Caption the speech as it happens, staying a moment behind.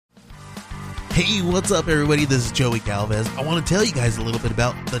Hey, what's up, everybody? This is Joey Galvez. I want to tell you guys a little bit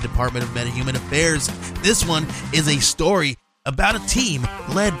about the Department of Metahuman Affairs. This one is a story about a team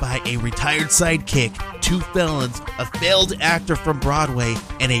led by a retired sidekick, 2 felons, a failed actor from Broadway,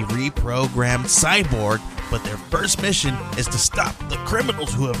 and a reprogrammed cyborg. But their first mission is to stop the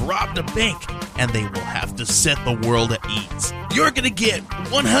criminals who have robbed a bank, and they will have to set the world at ease. You're going to get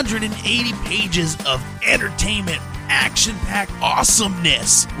 180 pages of entertainment, action-packed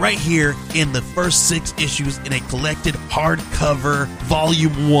awesomeness right here in the first 6 issues in a collected hardcover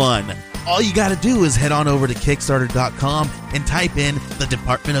volume 1. All you got to do is head on over to Kickstarter.com and type in the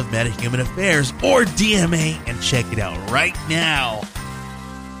Department of Metahuman Affairs or DMA and check it out right now.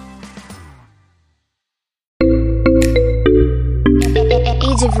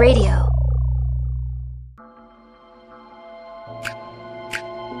 Age of Radio.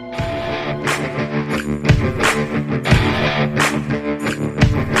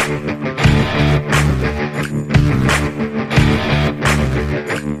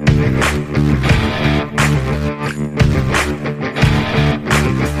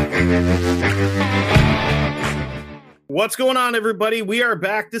 What's going on, everybody? We are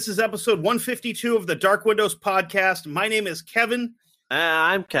back. This is episode 152 of the Dark Windows podcast. My name is Kevin.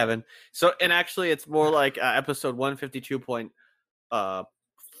 I'm Kevin. So, and actually, it's more like episode 152.5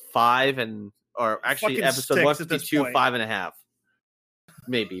 and, or actually Fucking episode sticks at this 152, point. 5.5,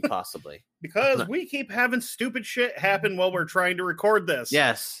 maybe, possibly. Because we keep having stupid shit happen while we're trying to record this.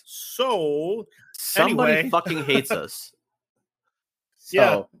 Yes, So, somebody Anyway. fucking hates us. So,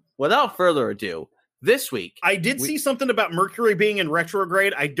 yeah, without further ado, this week I did see something about Mercury being in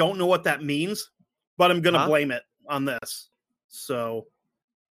retrograde. I don't know what that means, but I'm going to blame it on this. So,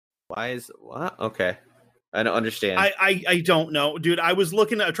 why is what? Okay, I don't understand. I don't know, dude. I was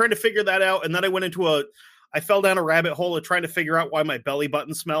trying to figure that out, and then I fell down a rabbit hole of trying to figure out why my belly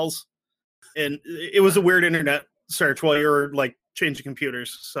button smells, and it was a weird internet search while you were like changing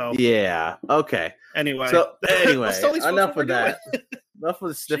computers. So yeah. Okay. anyway, Anyway, Let's tell these folks enough what we're with that. doing. Enough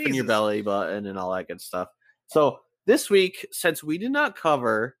with sniffing your Jesus. belly button and all that good stuff. So this week, since we did not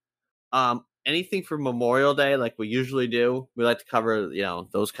cover anything for Memorial Day like we usually do, we like to cover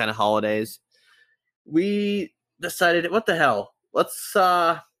those kind of holidays. We decided, what the hell? Let's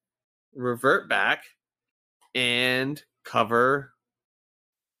revert back and cover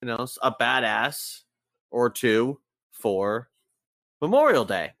a badass or two for Memorial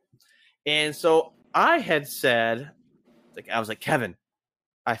Day. And so I had said, I was like, Kevin,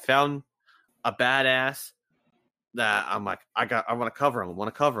 I found a badass that I'm like, I want to cover him. I want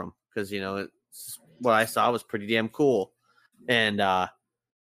to cover him because what I saw was pretty damn cool, and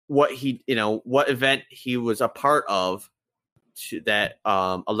what event he was a part of that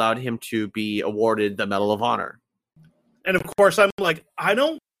allowed him to be awarded the Medal of Honor. And of course, I'm like, I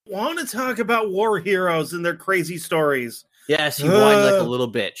don't want to talk about war heroes and their crazy stories. Yes, he whined like a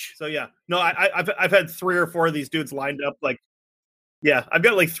little bitch. So yeah, no, I've had 3 or 4 of these dudes lined up. Like, yeah, I've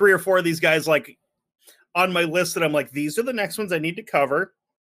got like 3 or 4 of these guys like on my list that I'm like, these are the next ones I need to cover.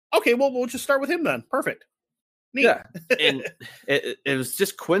 Okay, well, we'll just start with him then. Perfect. Neat. Yeah, and it was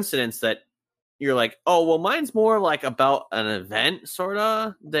just coincidence that you're like, oh, well, mine's more like about an event sort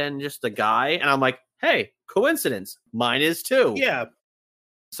of than just a guy, and I'm like, hey, coincidence, mine is too. Yeah.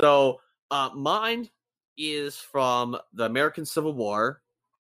 So mine is from the American Civil War,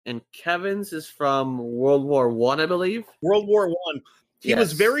 and Kevin's is from World War I believe. World War One. He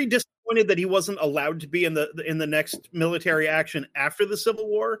was Yes. very disappointed that he wasn't allowed to be in the next military action after the Civil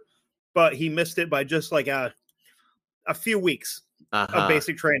War, but he missed it by just like a few weeks of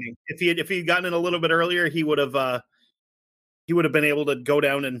basic training. If he had gotten in a little bit earlier, he would have been able to go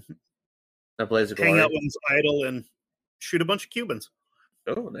down and A blaze of hang glory. out with his idol and shoot a bunch of Cubans.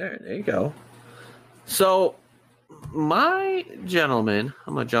 Oh, there you go. So, my gentleman,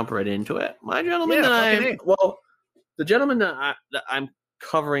 I'm gonna jump right into it. My gentleman Yeah, fucking the gentleman that I'm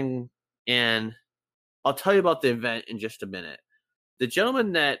covering, and I'll tell you about the event in just a minute. The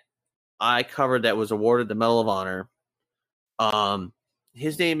gentleman that I covered that was awarded the Medal of Honor,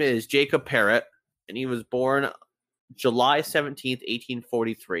 his name is Jacob Parrott, and he was born July 17th,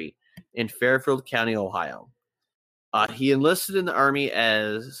 1843, in Fairfield County, Ohio. He enlisted in the Army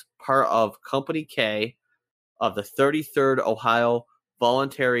as part of Company K of the 33rd Ohio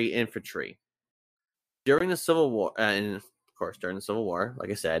Voluntary Infantry. During the Civil War, and of course during the Civil War, like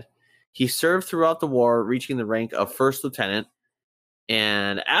I said, he served throughout the war, reaching the rank of first lieutenant.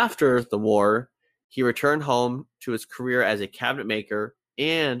 And after the war, he returned home to his career as a cabinet maker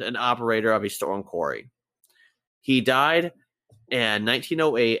and an operator of a stone quarry. He died in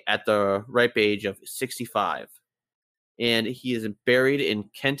 1908 at the ripe age of 65. And he is buried in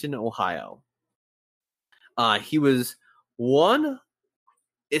Kenton, Ohio. He was one.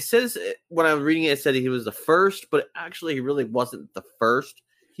 It says when I was reading it, it said he was the first, but actually he really wasn't the first.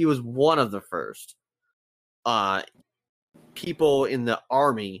 He was one of the first people in the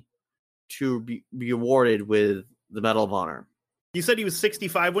Army to be awarded with the Medal of Honor. You said he was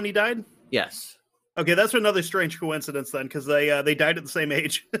 65 when he died? Yes. Okay, that's another strange coincidence then, because they died at the same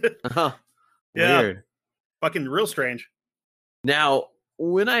age. Uh-huh. Yeah. Weird. Fucking real strange. Now,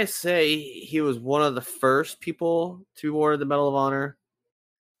 when I say he was one of the first people to be awarded the Medal of Honor,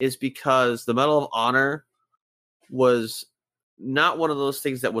 is because the Medal of Honor was not one of those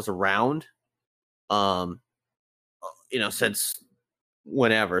things that was around, since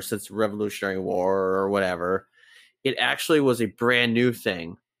whenever, since the Revolutionary War or whatever. It actually was a brand new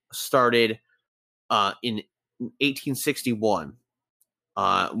thing, started in 1861,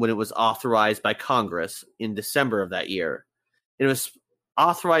 when it was authorized by Congress in December of that year. It was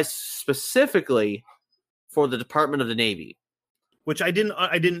authorized specifically for the Department of the Navy. Which I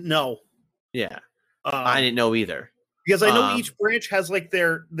didn't know. Yeah, I didn't know either. Because I know each branch has like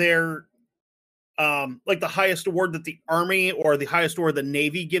their like the highest award that the Army or the highest award the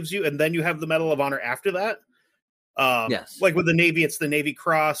Navy gives you, and then you have the Medal of Honor after that. Yes. Like with the Navy, it's the Navy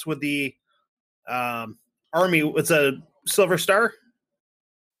Cross. With the Army, it's a Silver Star.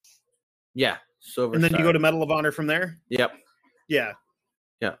 Yeah, Silver and then Star. You go to Medal of Honor from there. Yep. Yeah.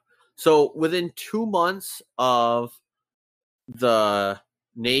 Yeah. So within 2 months of the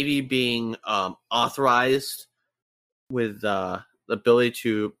Navy being authorized with the ability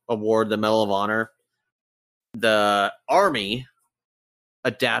to award the Medal of Honor, the Army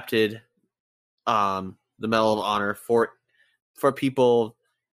adapted the Medal of Honor for people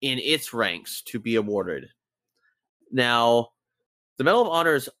in its ranks to be awarded. Now, the Medal of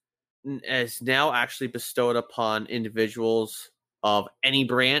Honor is now actually bestowed upon individuals of any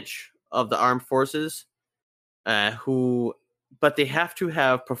branch of the armed forces but they have to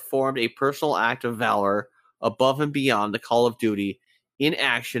have performed a personal act of valor above and beyond the call of duty in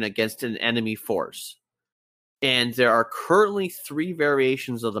action against an enemy force. And there are currently 3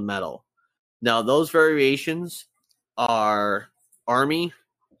 variations of the medal. Now, those variations are Army,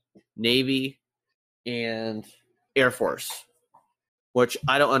 Navy, and Air Force, which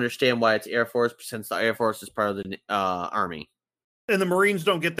I don't understand why it's Air Force, since the Air Force is part of the Army. And the Marines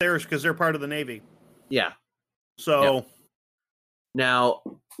don't get theirs because they're part of the Navy. Yeah. So... Yep. Now,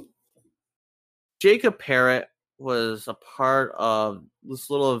 Jacob Parrott was a part of this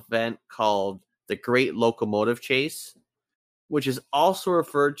little event called the Great Locomotive Chase, which is also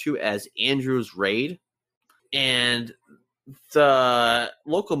referred to as Andrews Raid. And the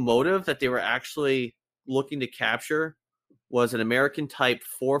locomotive that they were actually looking to capture was an American Type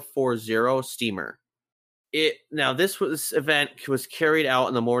 440 steamer. This event was carried out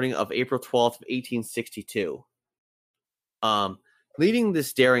in the morning of April 12th of 1862. Leading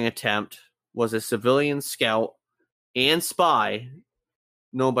this daring attempt was a civilian scout and spy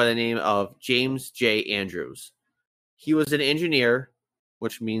known by the name of James J. Andrews. He was an engineer,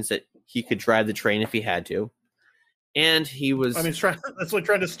 which means that he could drive the train if he had to. And he was... I mean, that's like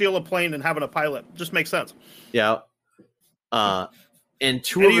trying to steal a plane and having a pilot. Just makes sense. Yeah. And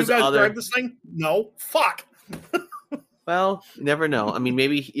two Any of his you guys other... drive this thing? No. Fuck. Well, you never know. I mean,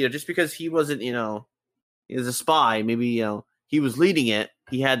 maybe, just because he wasn't, he was a spy, maybe, he was leading it.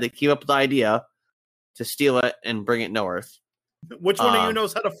 He had to keep up with the idea to steal it and bring it north. Which one of you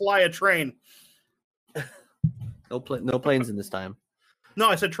knows how to fly a train? No planes in this time. No,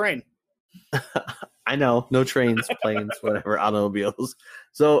 I said train. I know. No trains, planes, whatever, automobiles.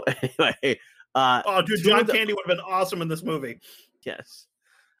 So, anyway. John Candy would have been awesome in this movie. Yes.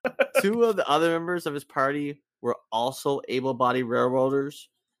 2 of the other members of his party were also able-bodied railroaders,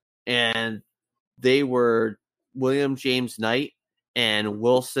 and they were William James Knight and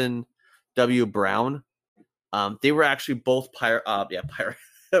Wilson W. Brown. They were actually both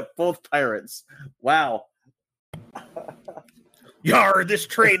both pirates. Wow. Yar, this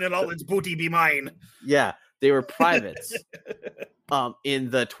train and all its booty be mine. Yeah, they were privates in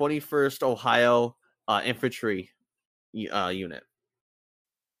the 21st Ohio Infantry Unit.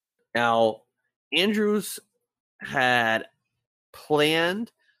 Now, Andrews had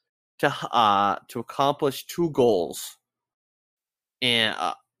planned to accomplish 2 goals and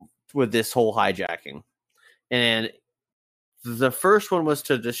with this whole hijacking. And the first one was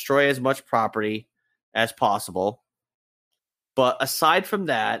to destroy as much property as possible. But aside from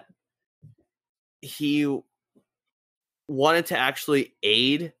that, he wanted to actually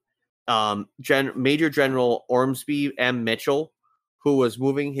aid Major General Ormsby M. Mitchell, who was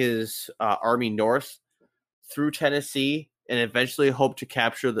moving his army north through Tennessee and eventually hoped to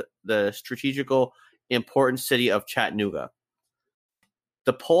capture the strategical important city of Chattanooga.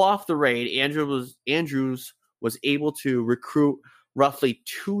 To pull off the raid, Andrews was able to recruit roughly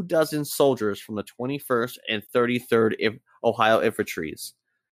 24 soldiers from the 21st and 33rd Ohio Infantries,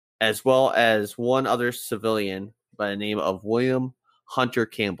 as well as one other civilian by the name of William Hunter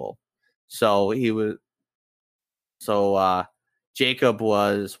Campbell. So Jacob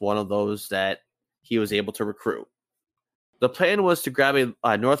was one of those that he was able to recruit. The plan was to grab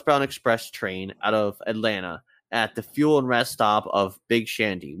a northbound express train out of Atlanta at the fuel and rest stop of Big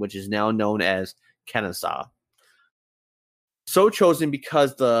Shandy, which is now known as Kennesaw. So chosen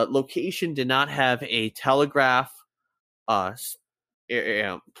because the location did not have a telegraph place.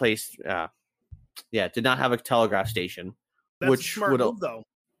 Did not have a telegraph station. That's which a smart move, though.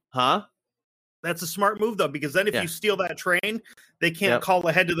 Huh? That's a smart move, though, because then if you steal that train, they can't call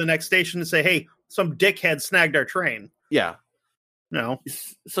ahead to the next station and say, hey, some dickhead snagged our train. Yeah. No.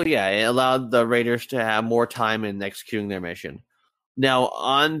 So, it allowed the Raiders to have more time in executing their mission. Now,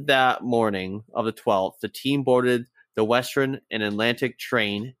 on that morning of the 12th, the team boarded the Western and Atlantic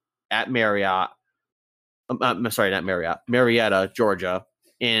train at Marietta, Georgia,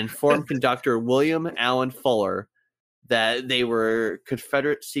 and informed conductor William Allen Fuller that they were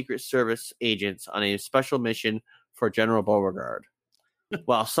Confederate Secret Service agents on a special mission for General Beauregard.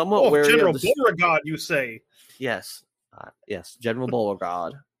 While somewhat wary General of Beauregard, you say? Yes, General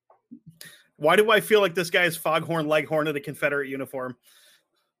Beauregard. Why do I feel like this guy is Foghorn Leghorn in a Confederate uniform?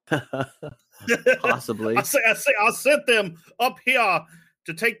 Possibly. I sent them up here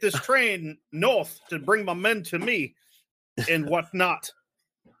to take this train north to bring my men to me and whatnot.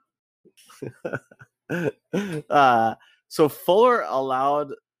 So Fuller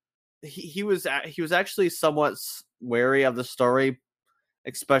allowed. He was actually somewhat wary of the story,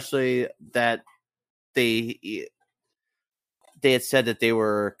 especially that they had said that they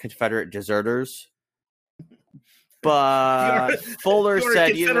were Confederate deserters. But Fuller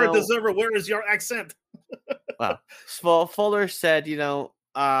said, Confederate deserter, where is your accent? Wow. Fuller said,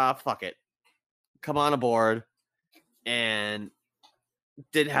 fuck it. Come on aboard. And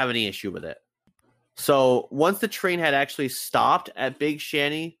didn't have any issue with it. So once the train had actually stopped at Big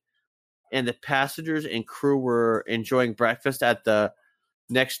Shanty and the passengers and crew were enjoying breakfast at the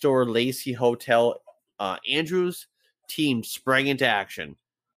next door Lacey Hotel, Andrews' team sprang into action.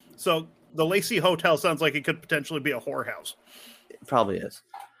 So the Lacey Hotel sounds like it could potentially be a whorehouse. It probably is.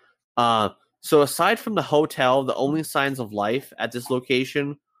 So aside from the hotel, the only signs of life at this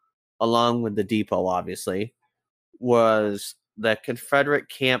location, along with the depot, obviously, was the Confederate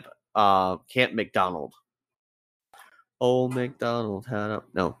Camp McDonald. Old McDonald had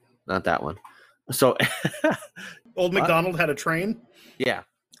no, not that one. So Old McDonald had a train? Yeah.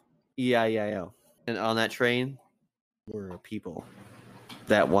 And on that train were people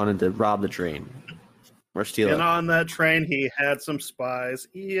that wanted to rob the train or steal it. And on that train, he had some spies.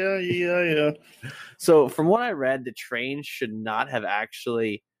 Yeah. So from what I read, the train should not have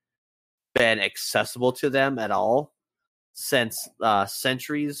actually been accessible to them at all, since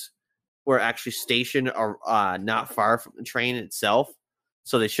sentries were actually stationed not far from the train itself.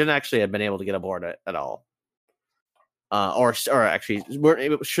 So they shouldn't actually have been able to get aboard it at all. Or actually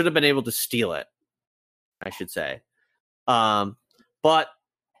should have been able to steal it, I should say. But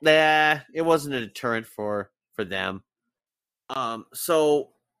it wasn't a deterrent for them. So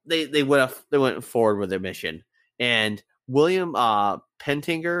they went forward with their mission. And William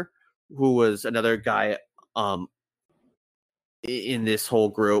Pentinger, who was another guy in this whole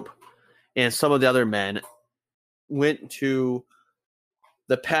group, and some of the other men went to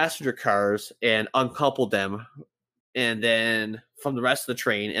the passenger cars and uncoupled them, and then from the rest of the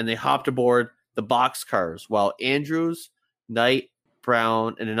train, and they hopped aboard the box cars, while Andrews, Knight,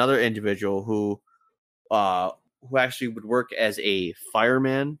 Brown, and another individual who actually would work as a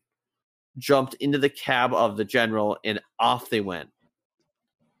fireman jumped into the cab of the general, and off they went.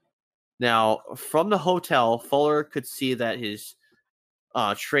 Now, from the hotel, Fuller could see that his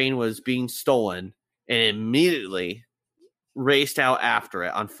train was being stolen and immediately raced out after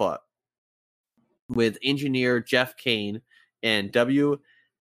it on foot with engineer Jeff Kane and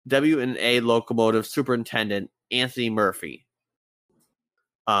W&A locomotive superintendent Anthony Murphy.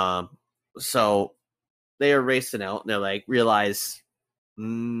 So they are racing out and they're like, realize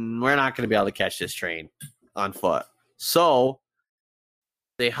we're not going to be able to catch this train on foot. So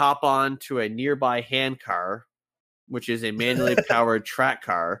they hop on to a nearby handcar, which is a manually powered track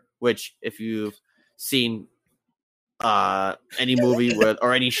car, which if you've seen any movie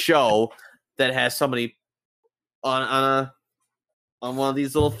or any show that has somebody on one of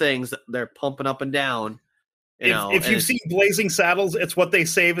these little things that they're pumping up and down, If you've seen Blazing Saddles, it's what they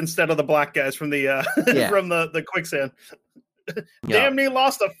save instead of the black guys from the from the quicksand. Damn near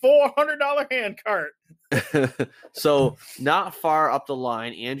lost a $400 hand cart. So not far up the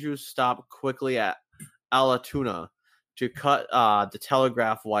line, Andrews stopped quickly at Allatoona to cut the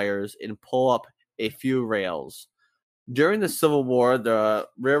telegraph wires and pull up a few rails. During the Civil War, the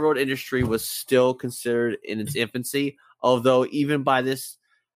railroad industry was still considered in its infancy, although even by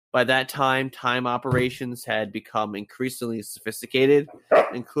that time operations had become increasingly sophisticated,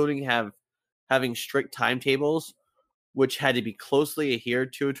 including having strict timetables, which had to be closely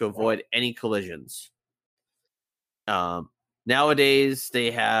adhered to avoid any collisions. Nowadays,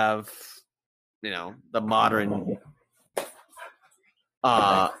 they have, the modern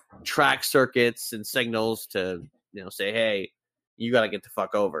track circuits and signals to, say, hey, you got to get the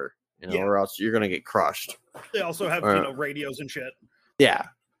fuck over, or else you're going to get crushed. They also have, radios and shit. Yeah.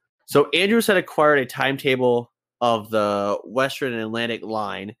 So Andrews had acquired a timetable of the Western and Atlantic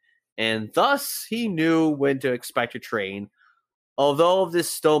line, and thus he knew when to expect a train, although this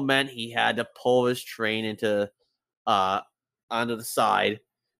still meant he had to pull his train onto the side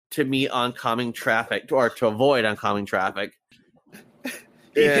to meet oncoming traffic, or to avoid oncoming traffic.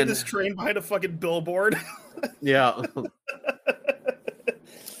 He hit his train behind a fucking billboard. Yeah.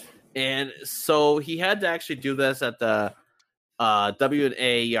 And so he had to actually do this at the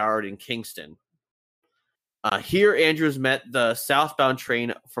W&A yard in Kingston. Here, Andrews met the southbound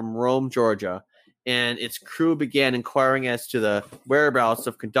train from Rome, Georgia, and its crew began inquiring as to the whereabouts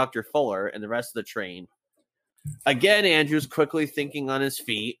of conductor Fuller and the rest of the train. Again, Andrews, quickly thinking on his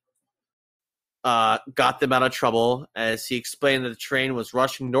feet, got them out of trouble as he explained that the train was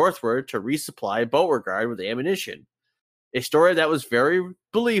rushing northward to resupply Beauregard with ammunition. A story that was very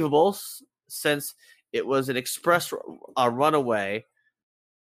believable since it was an express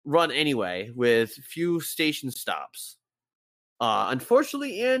run anyway with few station stops.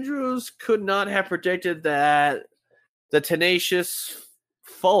 Unfortunately, Andrews could not have predicted that the tenacious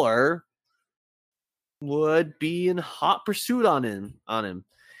Fuller would be in hot pursuit on him.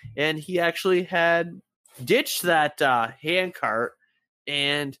 And he actually had ditched that handcart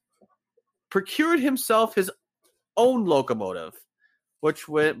and procured himself his own locomotive, which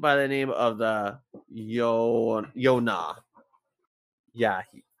went by the name of the Yonah. Yeah,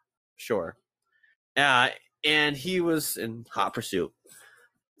 sure. And he was in hot pursuit.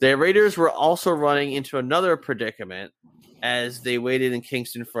 The Raiders were also running into another predicament as they waited in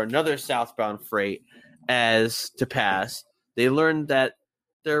Kingston for another southbound freight to pass. They learned that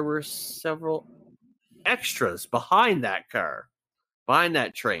there were several extras behind that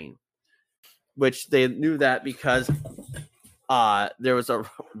train, which they knew that because there was a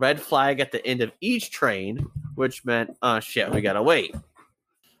red flag at the end of each train, which meant, shit, we gotta wait.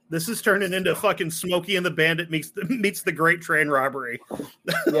 This is turning into fucking Smokey and the Bandit meets the Great Train Robbery.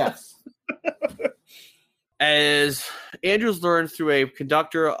 Yes. As Andrews learned through a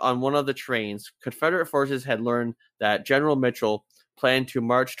conductor on one of the trains, Confederate forces had learned that General Mitchell planned to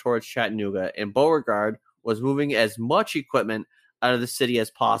march towards Chattanooga, and Beauregard was moving as much equipment out of the city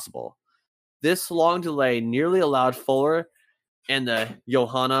as possible. This long delay nearly allowed Fuller and the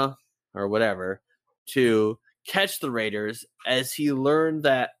Johanna, or whatever, to catch the Raiders, as he learned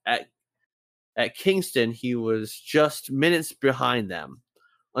that at Kingston he was just minutes behind them.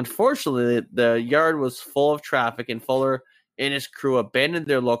 Unfortunately, the yard was full of traffic, and Fuller and his crew abandoned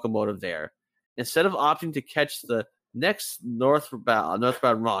their locomotive there. Instead of opting to catch the next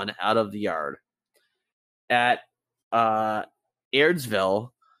northbound run out of the yard. At Airdsville,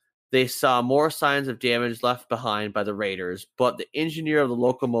 they saw more signs of damage left behind by the Raiders, but the engineer of the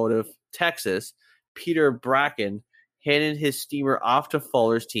locomotive, Texas, Peter Bracken, handed his steamer off to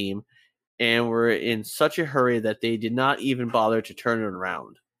Fuller's team and were in such a hurry that they did not even bother to turn it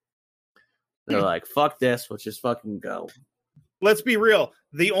around. They're like, fuck this, let's just fucking go. Let's be real.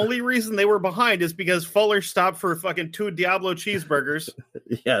 The only reason they were behind is because Fuller stopped for fucking 2 Diablo cheeseburgers.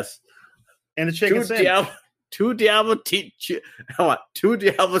 Yes. And a chicken sandwich. 2 Diablo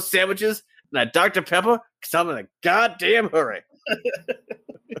sandwiches and a Dr. Pepper because I'm in a goddamn hurry.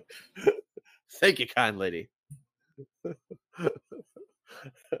 Thank you, kind lady.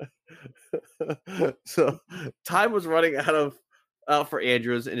 So time was running out for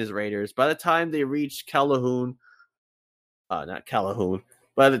Andrews and his Raiders. By the time they reached Calhoun, by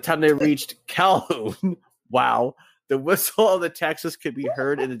the time they reached Calhoun, wow, the whistle of the Texas could be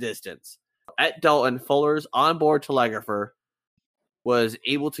heard in the distance. At Dalton, Fuller's onboard telegrapher was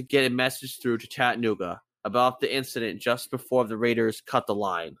able to get a message through to Chattanooga about the incident just before the Raiders cut the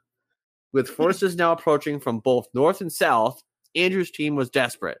line. With forces now approaching from both north and south, Andrews' team was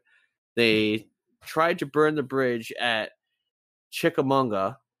desperate. They tried to burn the bridge at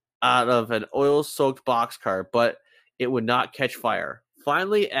Chickamauga out of an oil-soaked boxcar, but it would not catch fire.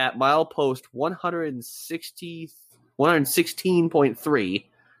 Finally, at milepost 116.3,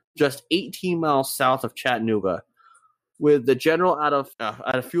 just 18 miles south of Chattanooga, with the general out of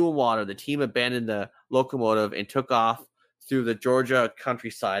fuel and water, the team abandoned the locomotive and took off through the Georgia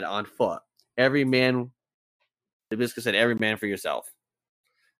countryside on foot. Every man, they basically said, every man for yourself.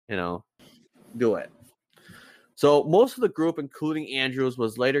 Do it. So most of the group, including Andrews,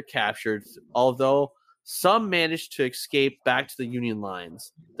 was later captured, although some managed to escape back to the Union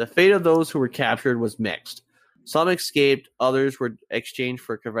lines. The fate of those who were captured was mixed. Some escaped, others were exchanged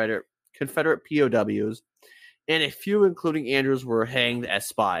for Confederate POWs, and a few, including Andrews, were hanged as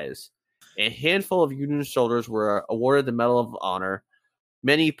spies. A handful of Union soldiers were awarded the Medal of Honor,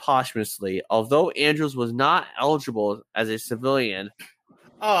 many posthumously, although Andrews was not eligible as a civilian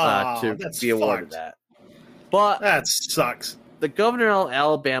to be awarded that. But that sucks. The governor of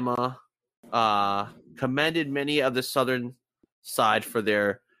Alabama commended many of the Southern side for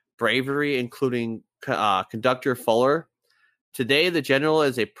their bravery, including Conductor Fuller. Today, the general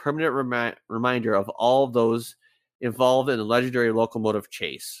is a permanent reminder of all of those involved in the legendary locomotive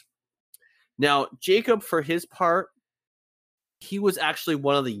chase. Now, Jacob, for his part, he was actually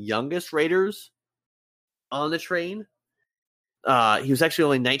one of the youngest raiders on the train. He was actually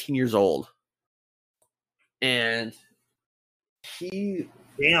only 19 years old. And he's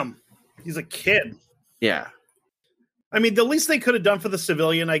a kid. Yeah. I mean, the least they could have done for the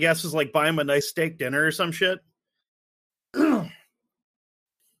civilian, I guess, is like buy him a nice steak dinner or some shit.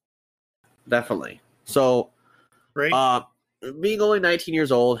 Definitely. So, right. Being only 19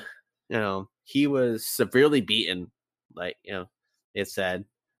 years old, he was severely beaten. Like, it said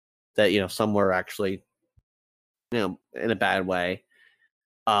that, some were actually, in a bad way.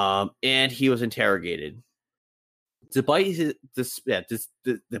 And he was interrogated. Despite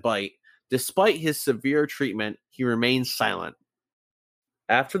his severe treatment, he remained silent.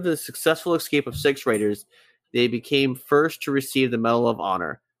 After the successful escape of 6 raiders, they became first to receive the Medal of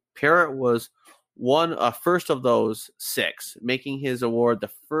Honor. Parrott was first of those 6, making his award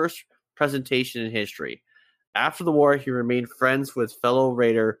the first presentation in history. After the war, he remained friends with fellow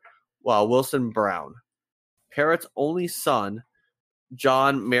raider Wilson Brown. Parrott's only son,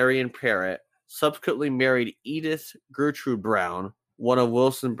 John Marion Parrott, subsequently married Edith Gertrude Brown, one of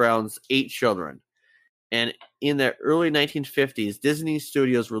Wilson Brown's 8 children. And in the early 1950s, Disney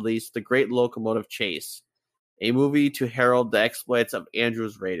Studios released The Great Locomotive Chase, a movie to herald the exploits of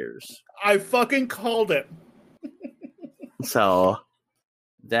Andrews Raiders. I fucking called it. So,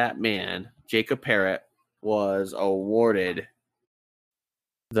 that man, Jacob Parrott, was awarded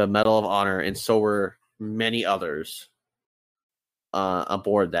the Medal of Honor, and so were many others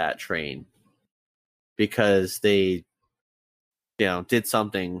aboard that train, because they, did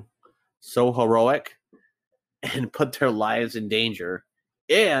something so heroic and put their lives in danger.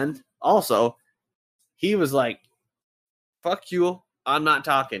 And also, he was like, fuck you, I'm not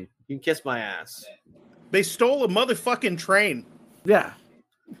talking. You can kiss my ass. They stole a motherfucking train. Yeah.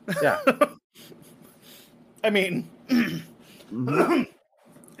 Yeah. I mean,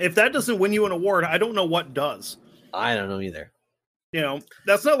 if that doesn't win you an award, I don't know what does. I don't know either.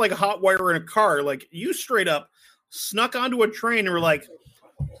 That's not like a hot wire in a car. Like, you straight up snuck onto a train and were like,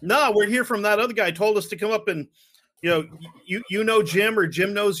 nah, we're here from that other guy told us to come up and, you know Jim, or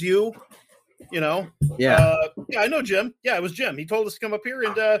Jim knows you, Yeah. Yeah, I know Jim. Yeah, it was Jim. He told us to come up here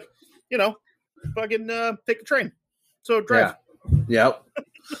and, fucking take the train. So drive. Yeah. Yep.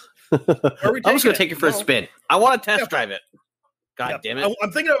 I'm just going to take it for a spin. I want to test drive it. God damn it.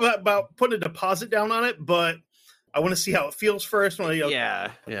 I'm thinking about putting a deposit down on it, but I want to see how it feels first. Get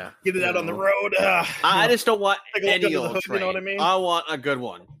it out on the road. I just don't want any old train. You know what I mean? I want a good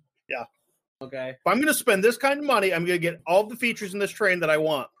one. Yeah. Okay. If I'm going to spend this kind of money, I'm going to get all the features in this train that I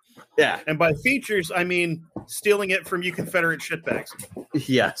want. Yeah. And by features, I mean stealing it from you Confederate shitbags.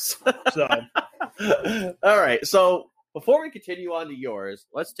 Yes. So. All right. So before we continue on to yours,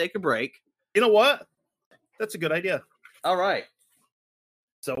 let's take a break. You know what? That's a good idea. All right.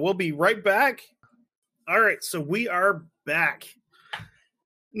 So we'll be right back. All right. So we are back.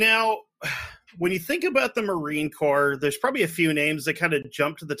 Now, when you think about the Marine Corps, there's probably a few names that kind of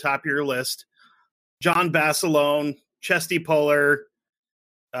jump to the top of your list. John Basilone, Chesty Puller,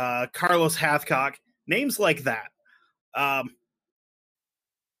 Carlos Hathcock, names like that. All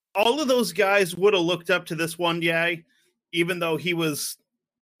of those guys would have looked up to this one guy, even though he was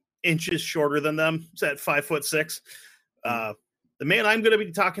inches shorter than them. He's at 5'6". The man I'm going to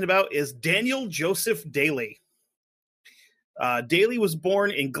be talking about is Daniel Joseph Daly. Daly was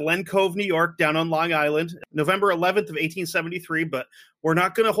born in Glen Cove, New York, down on Long Island, November 11th of 1873, but we're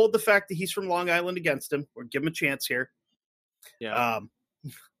not going to hold the fact that he's from Long Island against him. We'll give him a chance here. Yeah.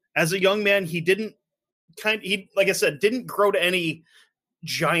 As a young man, he like I said, didn't grow to any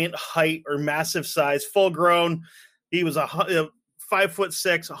giant height or massive size, full grown. He was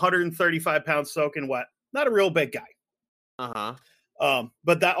 5'6", 135 pounds soaking wet. Not a real big guy.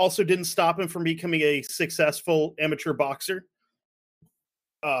 But that also didn't stop him from becoming a successful amateur boxer.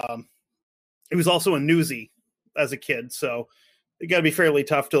 He was also a newsie as a kid, so it got to be fairly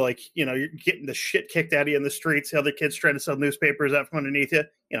tough to, like, you know, you're getting the shit kicked out of you in the streets. Other kids trying to sell newspapers out from underneath you.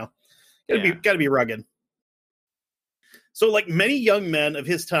 You know, got to be rugged. So, like many young men of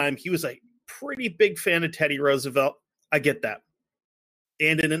his time, he was a pretty big fan of Teddy Roosevelt. I get that.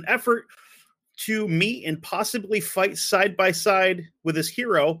 And in an effort to meet and possibly fight side by side with his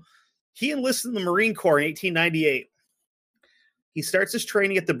hero, he enlisted in the Marine Corps in 1898. He starts his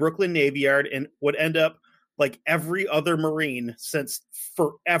training at the Brooklyn Navy Yard and would end up, like every other Marine since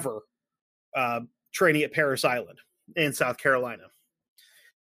forever, training at Parris Island in South Carolina.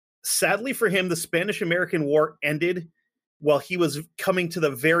 Sadly for him, the Spanish-American War ended while he was coming to the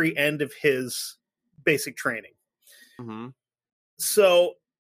very end of his basic training. So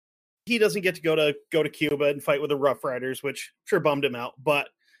he doesn't get to go to Cuba and fight with the Rough Riders, which sure bummed him out. But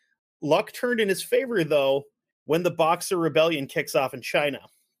luck turned in his favor, though, when the Boxer Rebellion kicks off in China.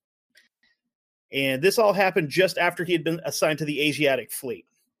 And this all happened just after he had been assigned to the Asiatic Fleet.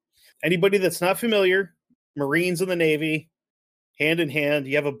 Anybody that's not familiar, Marines in the Navy, hand in hand,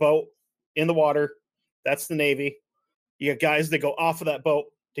 you have a boat in the water, that's the Navy. You got guys that go off of that boat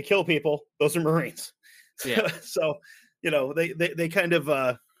to kill people, those are Marines. Yeah. So, you know, they kind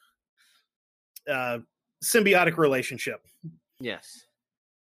of symbiotic relationship. Yes.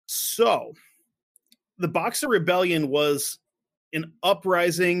 So the Boxer Rebellion was an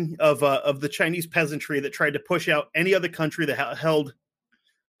uprising of the Chinese peasantry that tried to push out any other country that held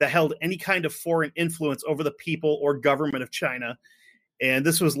any kind of foreign influence over the people or government of China. And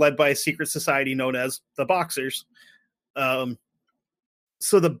this was led by a secret society known as the Boxers.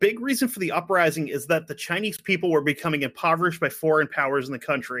 So the big reason for the uprising is that the Chinese people were becoming impoverished by foreign powers in the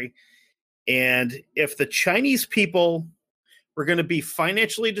country. And if the Chinese people were going to be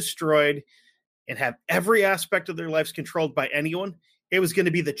financially destroyed and have every aspect of their lives controlled by anyone, it was going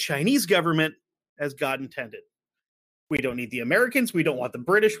to be the Chinese government as God intended. We don't need the Americans. We don't want the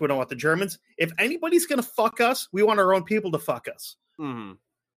British. We don't want the Germans. If anybody's going to fuck us, we want our own people to fuck us.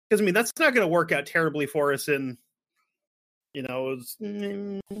 Because, I mean, that's not going to work out terribly for us in,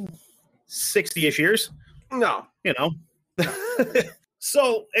 60-ish years. No.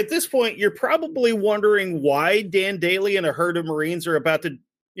 So at this point, you're probably wondering why Dan Daly and a herd of Marines are about to,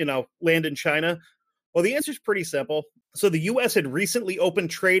 land in China. Well, the answer is pretty simple. So the U.S. had recently opened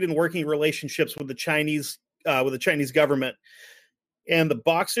trade and working relationships with the Chinese government, and the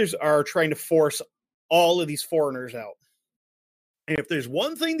Boxers are trying to force all of these foreigners out. And if there's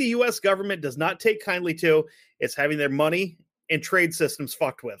one thing the U.S. government does not take kindly to, it's having their money and trade systems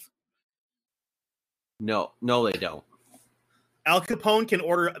fucked with. No, they don't. Al Capone can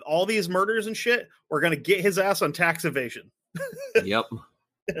order all these murders and shit. We're going to get his ass on tax evasion. Yep.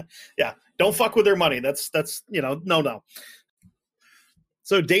 Yeah. Don't fuck with their money. That's no.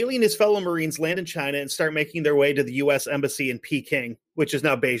 So Daly and his fellow Marines land in China and start making their way to the U.S. Embassy in Peking, which is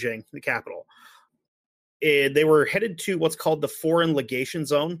now Beijing, the capital. And they were headed to what's called the Foreign Legation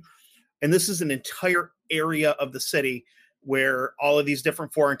Zone. And this is an entire area of the city where all of these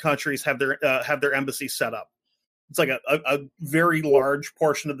different foreign countries have their embassies set up. It's like a very large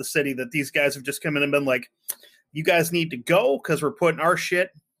portion of the city that these guys have just come in and been like, you guys need to go because we're putting our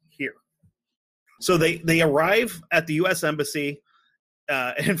shit here. So they arrive at the U.S. Embassy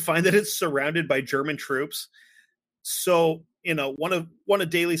and find that it's surrounded by German troops. So, one of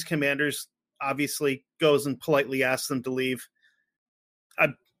Daly's commanders obviously goes and politely asks them to leave.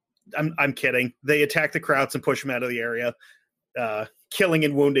 I'm kidding. They attack the Krauts and push them out of the area, killing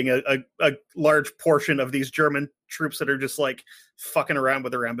and wounding a large portion of these German troops that are just like fucking around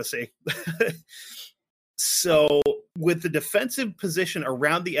with their embassy. So with the defensive position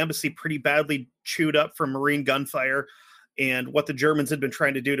around the embassy pretty badly chewed up from Marine gunfire and what the Germans had been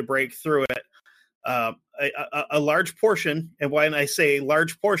trying to do to break through it, a large portion, and when I say a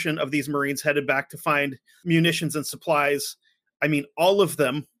large portion of these Marines headed back to find munitions and supplies, I mean all of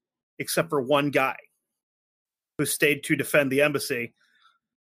them except for one guy who stayed to defend the embassy.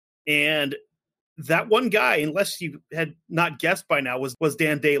 And that one guy, unless you had not guessed by now, was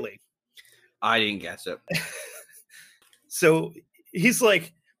Dan Daly. I didn't guess it. So he's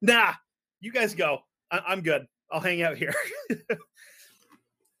like, nah, you guys go. I'm good. I'll hang out here.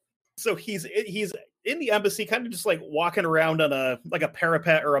 So he's in the embassy, kind of just like walking around on a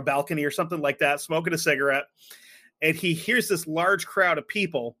parapet or a balcony or something like that, smoking a cigarette. And he hears this large crowd of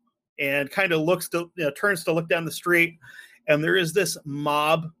people and kind of turns to look down the street. And there is this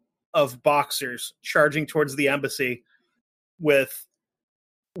mob of boxers charging towards the embassy with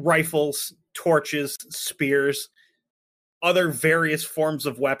rifles, torches, spears, other various forms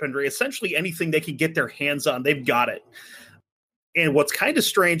of weaponry. Essentially anything they can get their hands on, they've got it. And what's kind of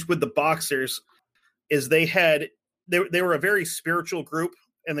strange with the boxers is they were a very spiritual group,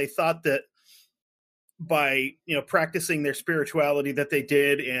 and they thought that by practicing their spirituality that they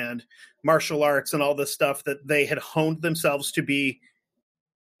did and martial arts and all this stuff, that they had honed themselves to be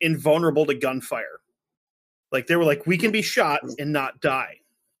invulnerable to gunfire. Like they were like, we can be shot and not die.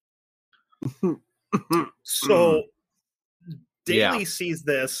 So Daly sees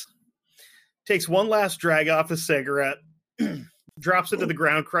this, takes one last drag off a cigarette, drops it to the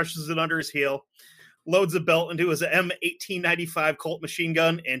ground, crushes it under his heel, loads a belt into his M1895 Colt machine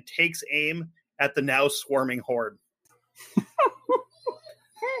gun, and takes aim at the now swarming horde.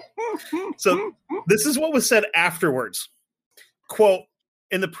 So this is what was said afterwards. Quote,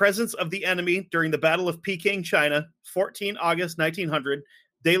 in the presence of the enemy during the Battle of Peking, China, 14 August 1900,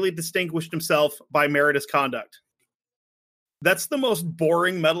 Daly distinguished himself by meritorious conduct. That's the most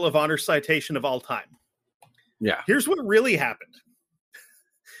boring Medal of Honor citation of all time. Yeah. Here's what really happened.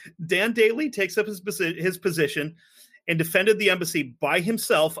 Dan Daly takes up his position and defended the embassy by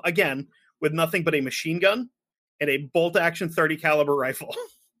himself, again, with nothing but a machine gun and a bolt-action .30 caliber rifle.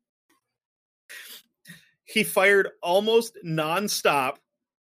 He fired almost nonstop.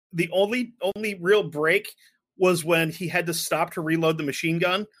 The only real break was when he had to stop to reload the machine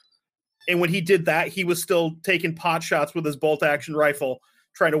gun. And when he did that, he was still taking pot shots with his bolt-action rifle,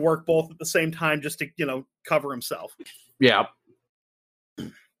 trying to work both at the same time just to, cover himself. Yeah.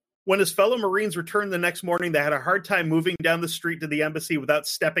 When his fellow Marines returned the next morning, they had a hard time moving down the street to the embassy without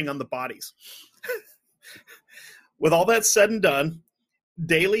stepping on the bodies. With all that said and done,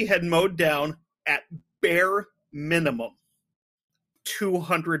 Daly had mowed down, at bare minimum,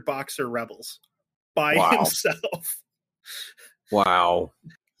 200 Boxer rebels by himself. Wow.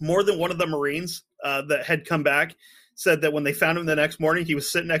 More than one of the Marines that had come back said that when they found him the next morning, he was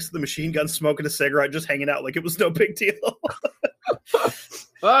sitting next to the machine gun, smoking a cigarette, just hanging out like it was no big deal.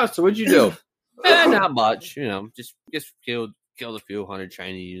 So what'd you do? Not much, just killed a few hundred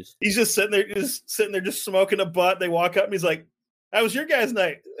Chinese. He's just sitting there, just smoking a butt. They walk up and he's like, "How was your guys'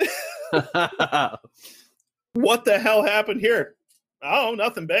 night?" What the hell happened here? Oh,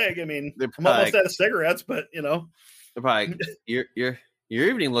 nothing big. I mean, I'm almost out of cigarettes, but they're probably your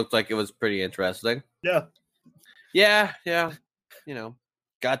evening looked like it was pretty interesting. Yeah.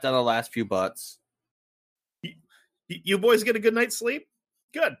 Got down the last few butts. You boys get a good night's sleep?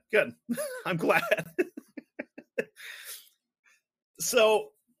 Good. I'm glad. So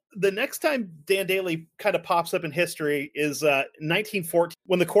the next time Dan Daly kind of pops up in history is 1914,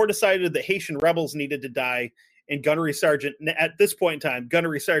 when the Corps decided that Haitian rebels needed to die, and Gunnery Sergeant, at this point in time,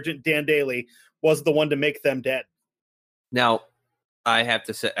 Gunnery Sergeant Dan Daly was the one to make them dead. Now, I have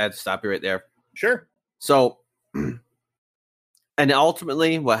to stop you right there. Sure. So, and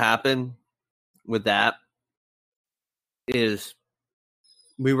ultimately what happened with that is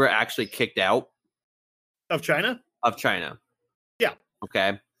we were actually kicked out. Of China? Of China. Yeah.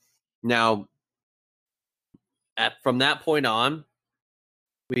 Okay. Now, from that point on,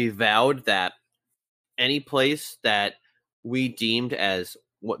 we vowed that any place that we deemed as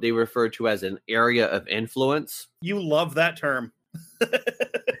what they refer to as an area of influence. You love that term.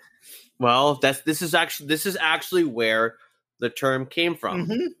 Well, this is actually where the term came from.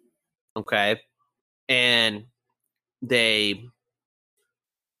 Mm-hmm. Okay. And they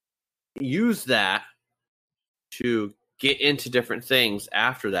use that to get into different things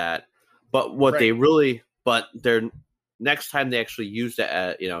after that. But their next time they actually used it,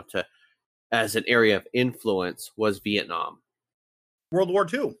 as an area of influence was Vietnam. World War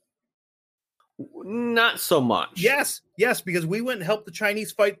II. Not so much. Yes, because we went and helped the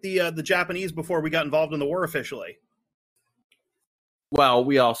Chinese fight the Japanese before we got involved in the war officially. Well,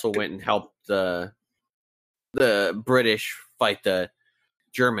 we also went and helped the British fight the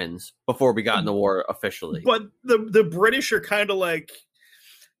Germans before we got in the war officially. But the British are kind of like,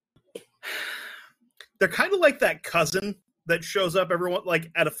 they're kind of like that cousin that shows up everyone like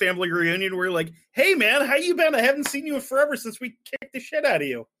at a family reunion where you're like, "Hey man, how you been? I haven't seen you in forever since we kicked the shit out of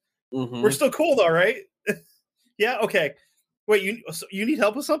you. Mm-hmm. We're still cool though, right?" Yeah, okay. Wait, you need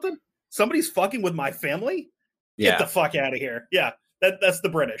help with something? Somebody's fucking with my family? Yeah. Get the fuck out of here. Yeah, that's the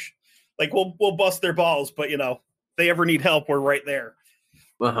British. Like we'll bust their balls, but if they ever need help, we're right there.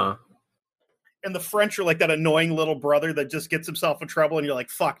 Uh-huh. And the French are like that annoying little brother that just gets himself in trouble, and you're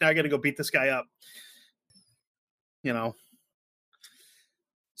like, fuck, now I got to go beat this guy up.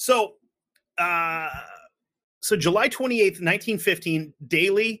 So, July 28th, 1915,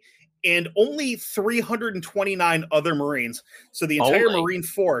 Daly and only 329 other Marines. So the entire Marine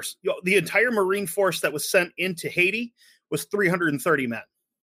force that was sent into Haiti was 330 men.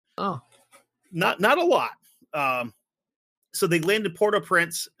 Oh, not a lot. So they landed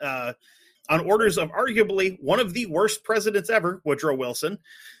Port-au-Prince on orders of arguably one of the worst presidents ever, Woodrow Wilson.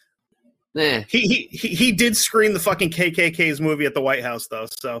 He did screen the fucking KKK's movie at the White House, though,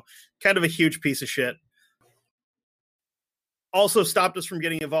 so kind of a huge piece of shit. Also stopped us from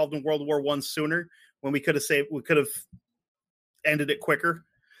getting involved in World War I sooner, when we could have ended it quicker,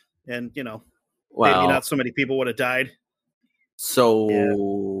 and maybe not so many people would have died.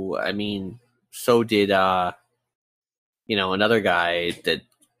 So I mean, so did another guy that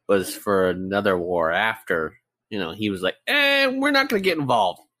was for another war after. He was like, we're not going to get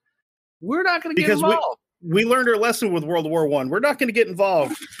involved. We're not going to get involved. We learned our lesson with World War I. We're not going to get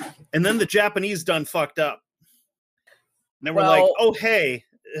involved. And then the Japanese done fucked up. And then we're like, oh, hey.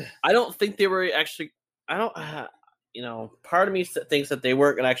 I don't think they were actually, part of me thinks that they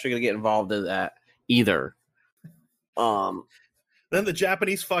weren't actually going to get involved in that either. Then the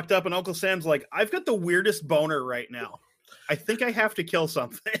Japanese fucked up, and Uncle Sam's like, I've got the weirdest boner right now. I think I have to kill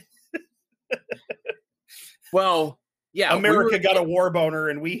something. Well, yeah, America got a war boner,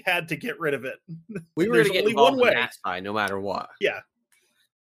 and we had to get rid of it. We were going to get involved in that side, no matter what. Yeah,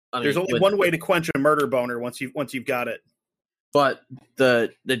 there's only one way to quench a murder boner once you've got it. But the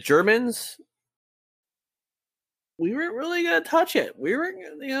Germans, we weren't really going to touch it. We were,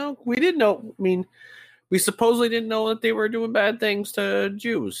 we didn't know. I mean, we supposedly didn't know that they were doing bad things to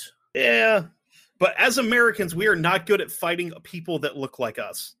Jews. Yeah, but as Americans, we are not good at fighting people that look like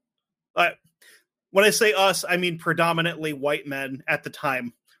us. When I say us, I mean predominantly white men at the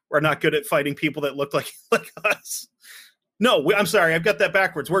time were not good at fighting people that look like us. No, I'm sorry. I've got that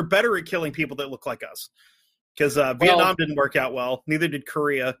backwards. We're better at killing people that look like us. Because Vietnam didn't work out well. Neither did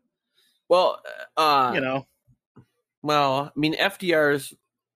Korea. Well, Well, I mean, FDR's,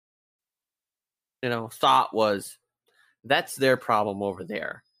 thought was that's their problem over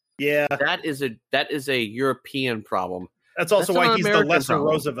there. Yeah. That is a European problem. That's also why he's the lesser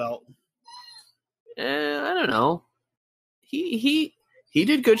Roosevelt. I don't know. He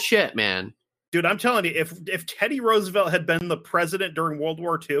did good shit, man. Dude, I'm telling you, if Teddy Roosevelt had been the president during World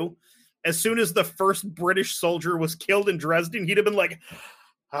War II, as soon as the first British soldier was killed in Dresden, he'd have been like,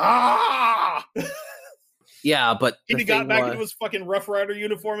 ah! Yeah, but he'd have got back into his fucking Rough Rider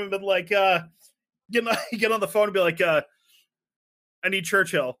uniform and been like, get on the phone and be like, I need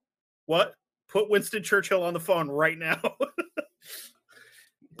Churchill. What? Put Winston Churchill on the phone right now.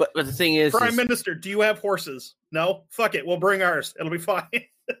 But the thing is, Prime Minister, do you have horses? No? Fuck it. We'll bring ours. It'll be fine.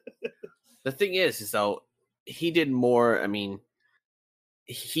 The thing is though, he did more. I mean,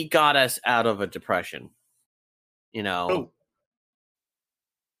 he got us out of a depression. FDR.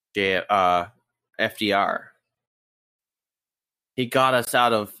 He got us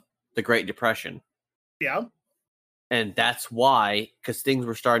out of the Great Depression. Yeah. And that's why, because things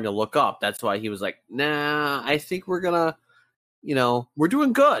were starting to look up. That's why he was like, nah, I think we're gonna, we're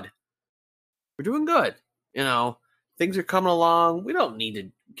doing good. We're doing good. Things are coming along. We don't need to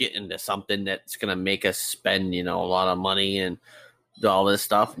get into something that's gonna make us spend, a lot of money and all this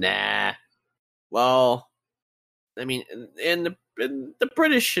stuff. Nah. Well, I mean, and the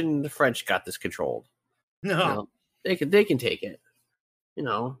British and the French got this controlled. No. They can take it.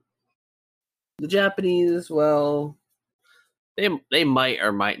 The Japanese, well, they might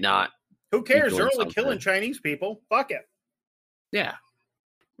or might not. Who cares? They're only killing Chinese people. Fuck it. Yeah.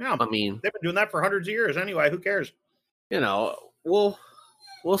 Yeah. I mean, they've been doing that for hundreds of years anyway. Who cares? We'll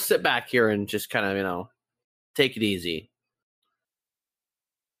sit back here and just kind of, take it easy.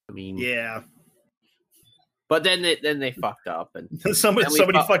 I mean, yeah. But then they fucked up and somebody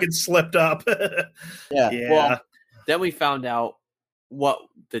fucking slipped up. Yeah. Well, then we found out what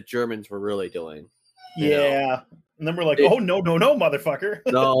the Germans were really doing. Yeah. And then we're like, oh, no, motherfucker.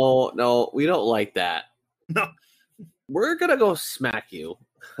 No, we don't like that. No. We're going to go smack you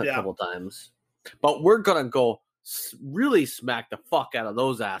a couple times. But we're going to go really smack the fuck out of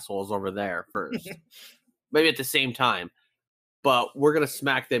those assholes over there first. Maybe at the same time. But we're going to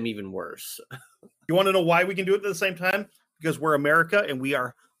smack them even worse. You want to know why we can do it at the same time? Because we're America and we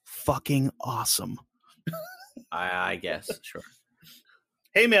are fucking awesome. I guess, sure.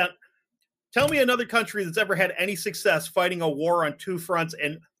 Hey, man, tell me another country that's ever had any success fighting a war on two fronts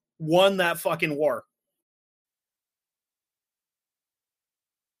and won that fucking war.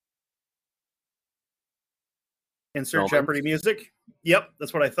 Insert Romans? Jeopardy music. Yep,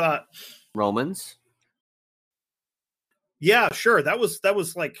 that's what I thought. Romans? Yeah, sure. That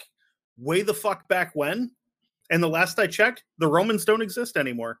was like way the fuck back when. And the last I checked, the Romans don't exist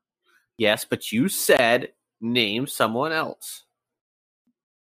anymore. Yes, but you said name someone else.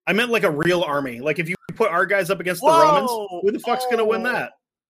 I meant like a real army. Like if you put our guys up against the Romans, who the fuck's going to win that?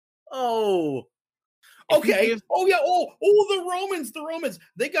 Oh. Okay. Oh, yeah. Oh, the Romans.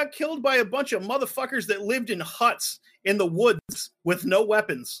 They got killed by a bunch of motherfuckers that lived in huts in the woods with no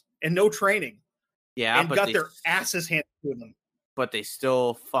weapons and no training. Yeah, and got their asses handed to them. But they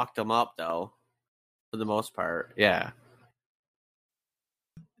still fucked them up, though, for the most part. Yeah.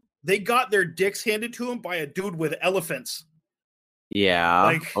 They got their dicks handed to them by a dude with elephants.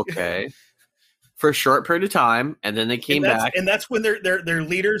 Yeah. Okay. For a short period of time, and then they came back. And that's when their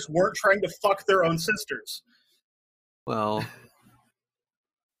leaders weren't trying to fuck their own sisters. Well,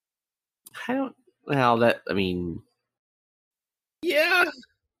 I don't. Well, that. I mean, yeah,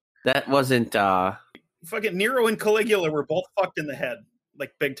 that wasn't. Fucking Nero and Caligula were both fucked in the head,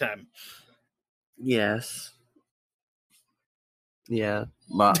 like big time. Yes. Yeah,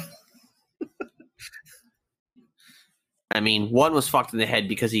 but I mean, one was fucked in the head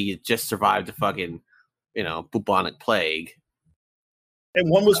because he just survived the fucking, bubonic plague. And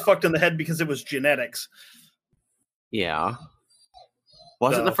one was fucked in the head because it was genetics. Yeah.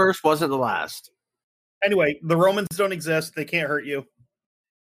 Wasn't the first, wasn't the last. Anyway, the Romans don't exist. They can't hurt you.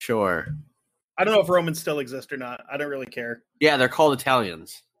 Sure. I don't know if Romans still exist or not. I don't really care. Yeah, they're called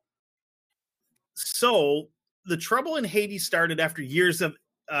Italians. So, the trouble in Haiti started after years of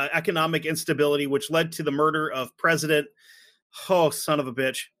economic instability, which led to the murder of President... Oh, son of a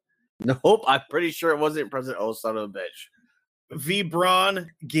bitch. Nope, I'm pretty sure it wasn't President... Oh, son of a bitch. Vibron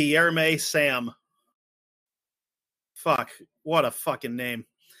Guilherme Sam. Fuck. What a fucking name.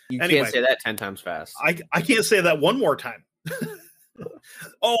 You can't say that 10 times fast. I can't say that one more time.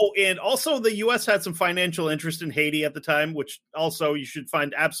 Oh, and also the U.S. had some financial interest in Haiti at the time, which also you should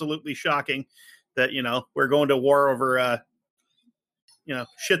find absolutely shocking that, we're going to war over,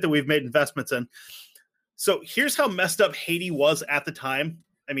 shit that we've made investments in. So here's how messed up Haiti was at the time.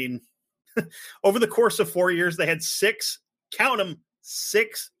 I mean, over the course of 4 years, they had 6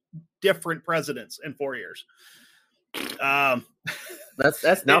 different presidents in 4 years.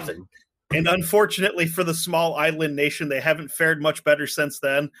 That's nothing. And unfortunately for the small island nation, they haven't fared much better since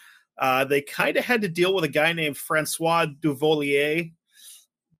then. They kind of had to deal with a guy named Francois Duvalier,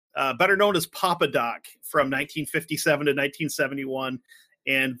 better known as Papa Doc, from 1957 to 1971.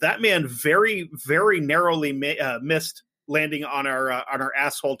 And that man very, very narrowly missed landing on our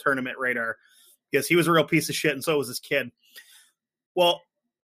asshole tournament radar because he was a real piece of shit, and so was his kid. Well,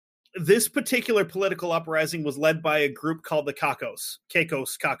 this particular political uprising was led by a group called the Cacos.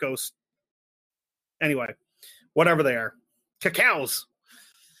 Anyway, whatever they are. Cacaos.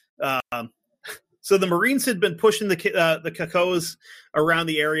 So the Marines had been pushing the Cacos around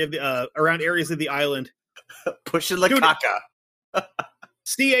the area around areas of the island. Pushing the caca.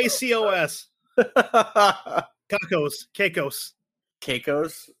 CACOS. Cacos.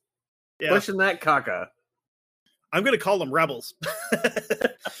 Cacos? Yeah. Pushing that caca. I'm going to call them rebels.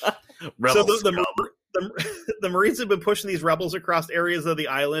 Rebels. So the Marines have been pushing these rebels across areas of the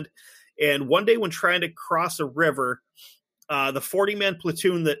island. And one day when trying to cross a river, the 40-man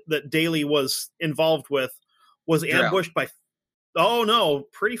platoon that Daly was involved with was ambushed by... Oh, no.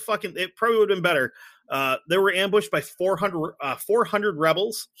 Pretty fucking... It probably would have been better. They were ambushed by 400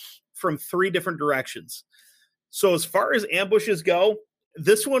 rebels from 3 different directions. So as far as ambushes go,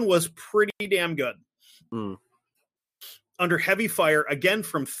 this one was pretty damn good. Mm. Under heavy fire, again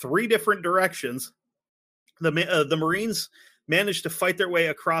from 3 different directions, the Marines managed to fight their way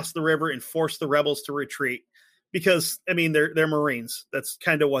across the river and force the rebels to retreat. Because, I mean, they're Marines. That's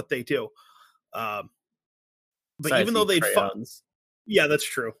kind of what they do. But even though they'd fought... Yeah, that's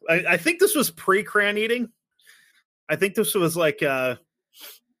true. I think this was pre-crayon eating. I think this was like, they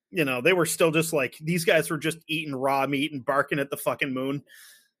were still just like, these guys were just eating raw meat and barking at the fucking moon.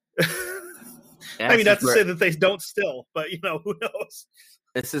 I mean, not to say that they don't still, but, who knows?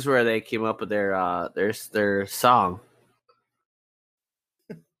 This is where they came up with their song.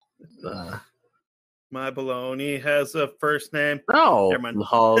 My baloney has a first name. No. The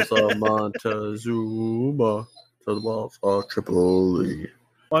halls of Montezuma to the walls of Tripoli.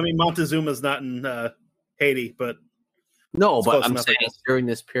 Well, I mean, Montezuma's not in Haiti, but... No, but I'm saying during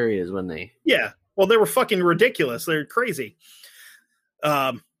this period is when they... Yeah. Well, they were fucking ridiculous. They're crazy.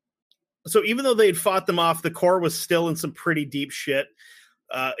 So even though they'd fought them off, the Corps was still in some pretty deep shit.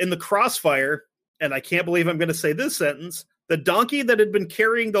 In the crossfire, and I can't believe I'm going to say this sentence, the donkey that had been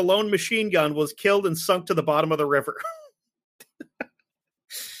carrying the lone machine gun was killed and sunk to the bottom of the river.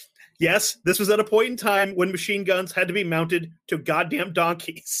 Yes, this was at a point in time when machine guns had to be mounted to goddamn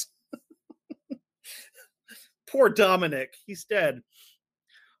donkeys. Poor Dominic. He's dead.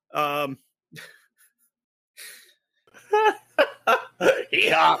 Yeah.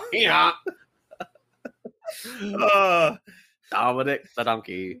 Dominic the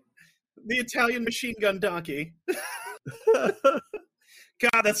donkey. The Italian machine gun donkey. God,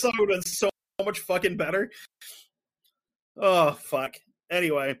 that song would have been so much fucking better. Oh, fuck.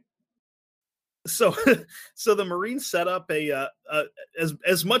 Anyway. So the Marines set up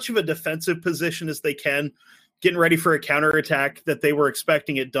as much of a defensive position as they can, getting ready for a counterattack that they were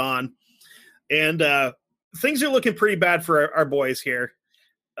expecting at dawn. And things are looking pretty bad for our boys here.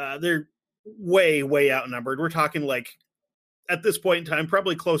 They're way, way outnumbered. We're talking like, at this point in time,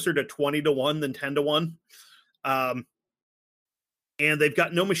 probably closer to 20-1 than 10-1. And they've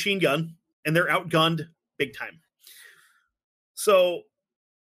got no machine gun, and they're outgunned big time. So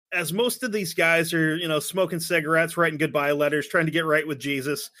as most of these guys are, smoking cigarettes, writing goodbye letters, trying to get right with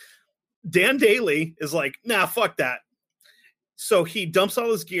Jesus, Dan Daly is like, nah, fuck that. So he dumps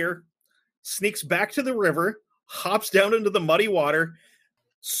all his gear, sneaks back to the river, hops down into the muddy water,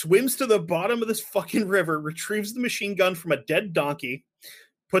 swims to the bottom of this fucking river, retrieves the machine gun from a dead donkey,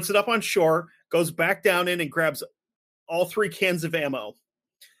 puts it up on shore, goes back down in and grabs all 3 cans of ammo,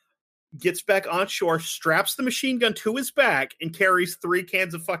 gets back on shore, straps the machine gun to his back, and carries 3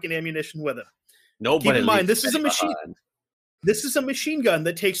 cans of fucking ammunition with him. Keep in mind, this is a machine. This is a machine gun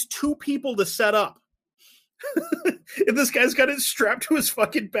that takes 2 people to set up. And this guy's got it strapped to his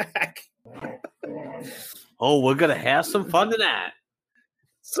fucking back. Oh, we're gonna have some fun tonight.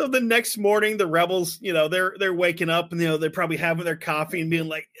 So the next morning, the rebels, they're waking up and they're probably having their coffee and being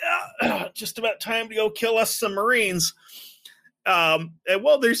like, just about time to go kill us some Marines. And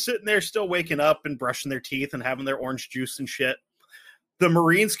while they're sitting there still waking up and brushing their teeth and having their orange juice and shit, the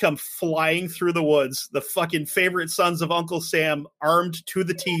Marines come flying through the woods, the fucking favorite sons of Uncle Sam, armed to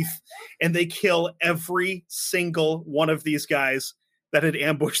the teeth, and they kill every single one of these guys that had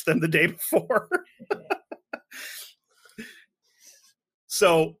ambushed them the day before.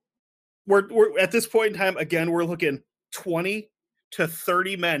 So we're at this point in time, again, we're looking 20 to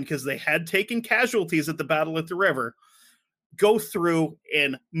 30 men, because they had taken casualties at the Battle at the River, go through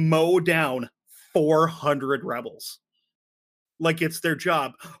and mow down 400 rebels. Like it's their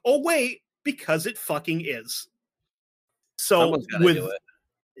job. Oh, wait, because it fucking is. So with,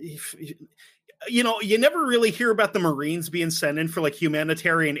 you never really hear about the Marines being sent in for like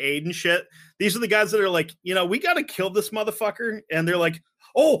humanitarian aid and shit. These are the guys that are like, we got to kill this motherfucker. And they're like,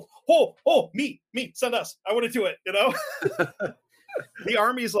 oh, me, send us. I want to do it, The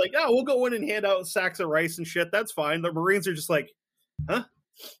Army's like, oh, we'll go in and hand out sacks of rice and shit. That's fine. The Marines are just like, huh?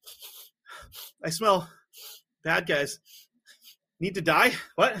 I smell bad guys. Need to die?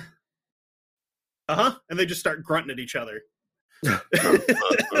 What? Uh-huh. And they just start grunting at each other.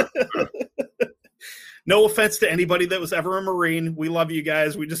 No offense to anybody that was ever a Marine. We love you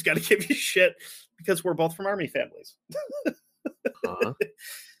guys. We just got to give you shit because we're both from Army families. Uh-huh.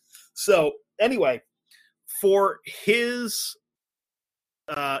 So anyway, for his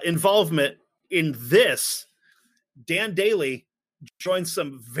involvement in this, Dan Daly joined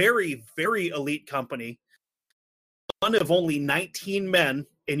some very, very elite company, one of only 19 men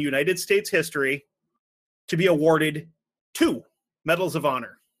in United States history to be awarded 2 Medals of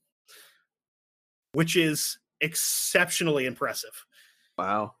Honor, which is exceptionally impressive.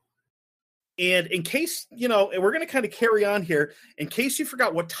 Wow. And in case, we're going to kind of carry on here, in case you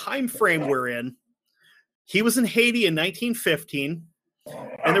forgot what time frame we're in, he was in Haiti in 1915,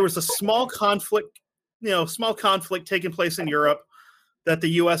 and there was a small conflict taking place in Europe that the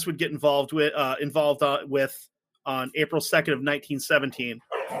U.S. would get involved with on April 2nd of 1917.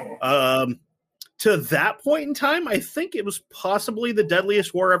 To that point in time, I think it was possibly the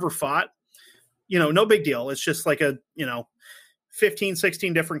deadliest war ever fought. No big deal. It's just like 15,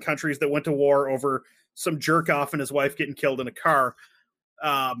 16 different countries that went to war over some jerk off and his wife getting killed in a car.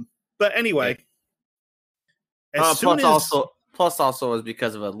 But anyway. Plus also is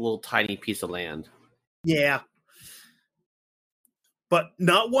because of a little tiny piece of land. Yeah. But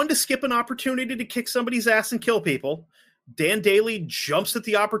not one to skip an opportunity to kick somebody's ass and kill people. Dan Daly jumps at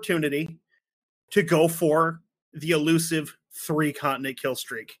the opportunity to go for the elusive 3-continent kill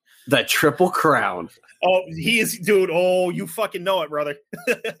streak. The Triple Crown. Oh, he is, dude. Oh, you fucking know it, brother.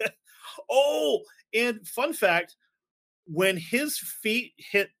 Oh, and fun fact, when his feet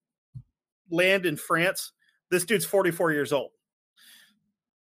hit land in France, this dude's 44 years old.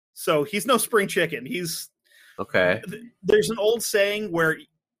 So he's no spring chicken. Okay. There's an old saying where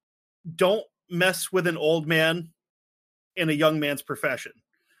don't mess with an old man in a young man's profession.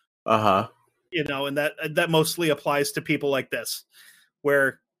 Uh-huh. And that mostly applies to people like this,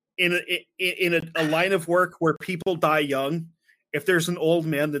 where in a line of work where people die young, if there's an old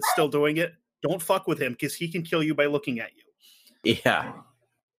man that's still doing it, don't fuck with him because he can kill you by looking at you. Yeah.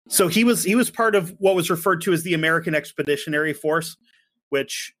 So he was part of what was referred to as the American Expeditionary Force,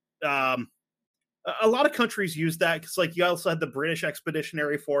 which a lot of countries use that because, like, you also had the British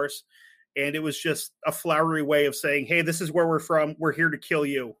Expeditionary Force, and it was just a flowery way of saying, "Hey, this is where we're from. We're here to kill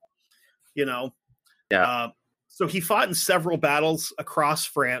you." Yeah. So he fought in several battles across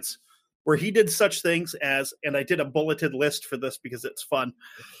France, where he did such things as, and I did a bulleted list for this because it's fun.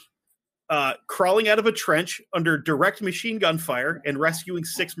 Crawling out of a trench under direct machine gun fire and rescuing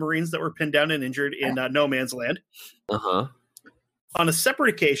 6 Marines that were pinned down and injured in no man's land. Uh-huh. On a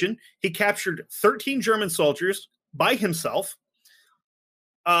separate occasion, he captured 13 German soldiers by himself.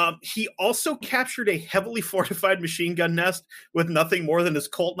 He also captured a heavily fortified machine gun nest with nothing more than his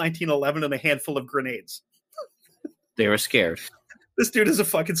Colt 1911 and a handful of grenades. They were scared. This dude is a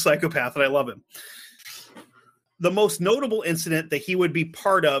fucking psychopath, and I love him. The most notable incident that he would be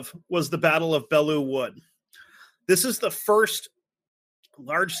part of was the Battle of Belleau Wood. This is the first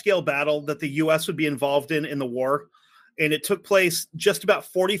large-scale battle that the U.S. would be involved in the war, and it took place just about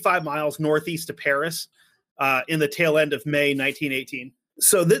 45 miles northeast of Paris in the tail end of May 1918.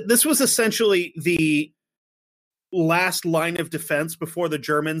 So this was essentially the last line of defense before the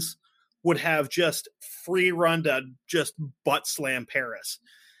Germans would have just free run to just butt slam Paris.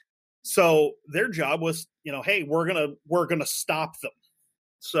 So their job was, hey, we're gonna stop them.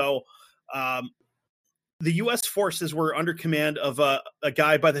 So the U.S. forces were under command of a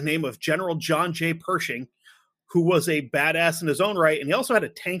guy by the name of General John J. Pershing, who was a badass in his own right, and he also had a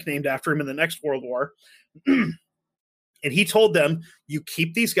tank named after him in the next World War. And he told them, you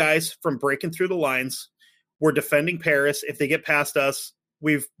keep these guys from breaking through the lines. We're defending Paris. If they get past us,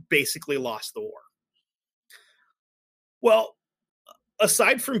 we've basically lost the war. Well,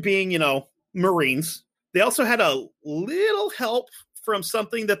 aside from being, Marines, they also had a little help from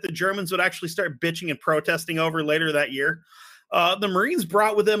something that the Germans would actually start bitching and protesting over later that year. The Marines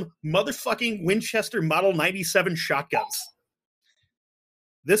brought with them motherfucking Winchester Model 97 shotguns.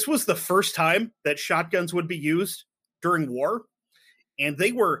 This was the first time that shotguns would be used during war, and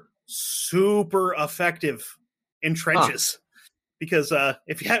they were super effective in trenches. Because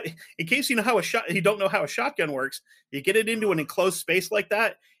if you have, in case you don't know how a shotgun works, you get it into an enclosed space like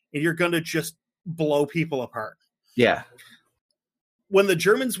that, and you're going to just blow people apart. Yeah. When the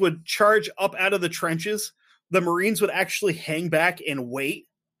Germans would charge up out of the trenches, the Marines would actually hang back and wait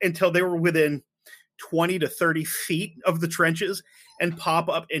until they were within 20 to 30 feet of the trenches and pop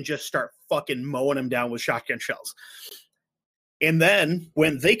up and just start fucking mowing them down with shotgun shells. And then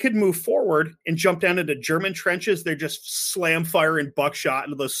when they could move forward and jump down into German trenches, they're just slam firing buckshot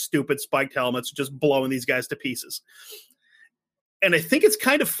into those stupid spiked helmets, just blowing these guys to pieces. And I think it's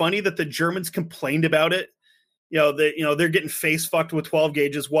kind of funny that the Germans complained about it. They're getting face fucked with 12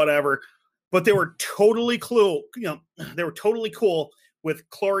 gauges, whatever. But they were totally cool. They were totally cool with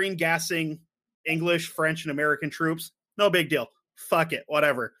chlorine gassing English, French, and American troops. No big deal. Fuck it,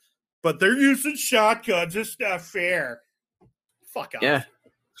 whatever. But they're using shotguns. It's not fair. Fuck off. Yeah.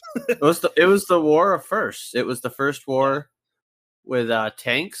 It was the war of first. It was the first war with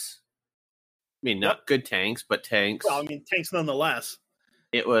tanks. I mean, not good tanks, but tanks. Well, I mean, tanks nonetheless.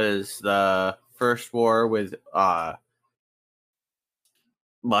 It was the first war with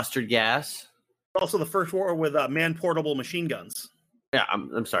mustard gas. Also, the first war with man-portable machine guns. Yeah,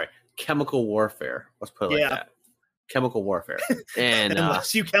 I'm sorry. Chemical warfare. Let's put it like that. Chemical warfare. And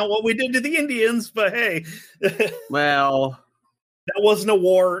unless you count what we did to the Indians, but hey. Well, that wasn't a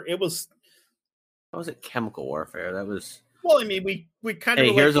war. It was. That wasn't chemical warfare. That was. Well, I mean, we kind of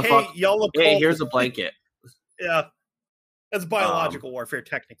here's y'all look. Hey, here's a blanket. Yeah, that's biological warfare,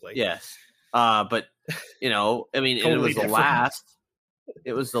 technically. Yes, but I mean, totally it was different.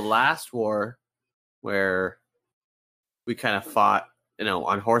 It was the last war where we kind of fought,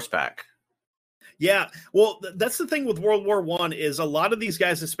 on horseback. Yeah, well, that's the thing with World War I is a lot of these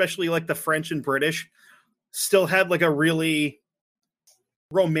guys, especially like the French and British, still had like a really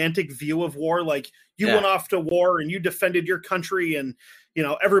romantic view of war. Like you went off to war and you defended your country and,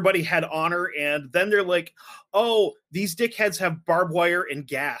 everybody had honor. And then they're like, oh, these dickheads have barbed wire and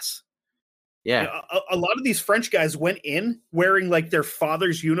gas. Yeah. You know, a lot of these French guys went in wearing like their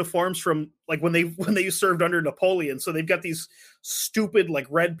father's uniforms from like when they served under Napoleon. So they've got these stupid like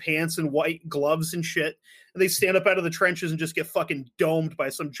red pants and white gloves and shit. And they stand up out of the trenches and just get fucking domed by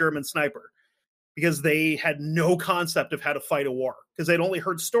some German sniper because they had no concept of how to fight a war because they'd only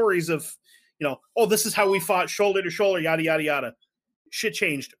heard stories of, you know, oh, this is how we fought shoulder to shoulder, yada, yada, yada. Shit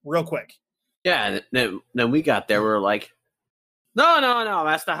changed real quick. Yeah. And then we got there. We were like, no,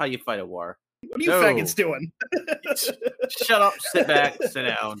 that's not how you fight a war. What are you faggots doing? Shut up, sit back, sit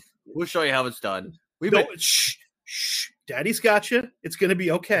down. We'll show you how it's done. Shh. Daddy's got you. It's going to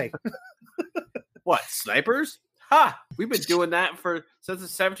be okay. What, snipers? Ha! We've been doing that since the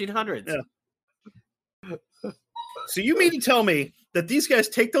 1700s. Yeah. So you mean to tell me that these guys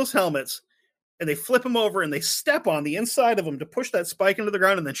take those helmets and they flip them over and they step on the inside of them to push that spike into the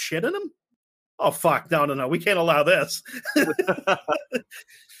ground and then shit in them? Oh, fuck. No. We can't allow this.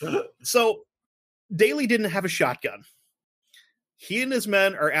 So Daly didn't have a shotgun. He and his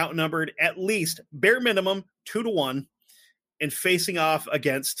men are outnumbered at least, bare minimum, 2-1, and facing off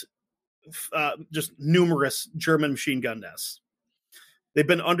against just numerous German machine gun nests. They've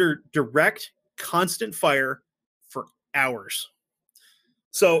been under direct, constant fire for hours.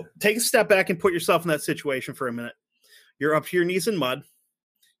 So take a step back and put yourself in that situation for a minute. You're up to your knees in mud.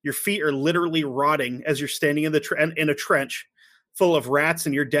 Your feet are literally rotting as you're standing in in a trench full of rats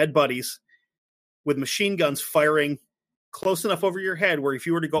and your dead buddies with machine guns firing close enough over your head where if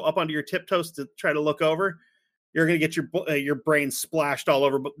you were to go up onto your tiptoes to try to look over, you're going to get your brain splashed all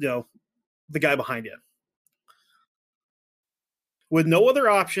over, you know, the guy behind you. With no other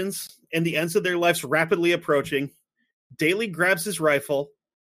options and the ends of their lives rapidly approaching, Daly grabs his rifle,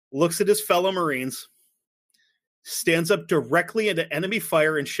 looks at his fellow Marines, stands up directly into enemy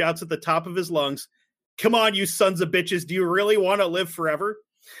fire and shouts at the top of his lungs, "Come on, you sons of bitches, do you really want to live forever?"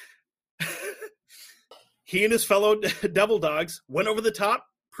 He and his fellow devil dogs went over the top,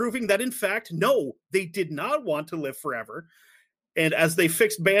 proving that, in fact, no, they did not want to live forever. And as they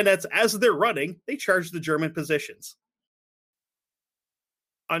fixed bayonets as they're running, they charged the German positions.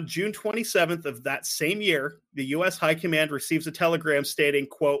 On June 27th of that same year, the U.S. High Command receives a telegram stating,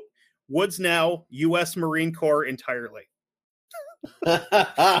 quote, "Woods now, U.S. Marine Corps entirely."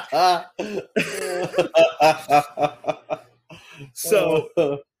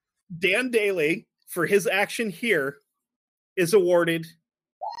 So Dan Daly, for his action here, is awarded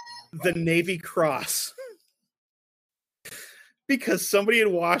the Navy Cross. Because somebody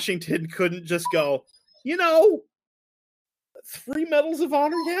in Washington couldn't just go, 3 medals of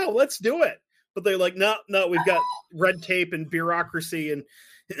honor? Yeah, let's do it. But they're like, no, we've got red tape and bureaucracy, and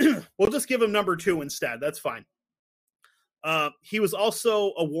we'll just give him number 2 instead. That's fine. He was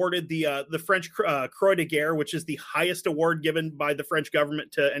also awarded the French Croix de Guerre, which is the highest award given by the French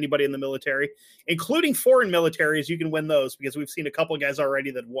government to anybody in the military, including foreign militaries. You can win those because we've seen a couple of guys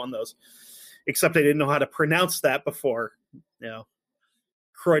already that won those, except I didn't know how to pronounce that before.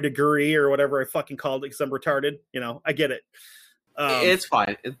 Croix de Guerre or whatever I fucking called it because I'm retarded. I get it. It's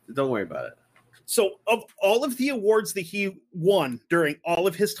fine. Don't worry about it. So of all of the awards that he won during all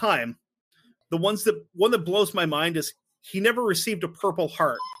of his time, one that blows my mind is he never received a Purple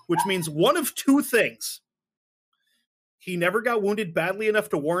Heart, which means one of 2 things. He never got wounded badly enough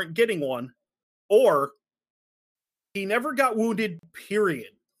to warrant getting one, or he never got wounded,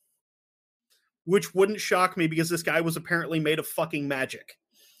 period. Which wouldn't shock me because this guy was apparently made of fucking magic.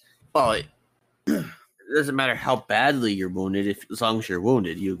 Well, it doesn't matter how badly you're wounded. As long as you're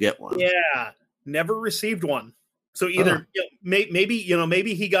wounded, you get one. Yeah, never received one. So either maybe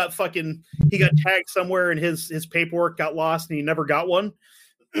he got tagged somewhere and his paperwork got lost and he never got one,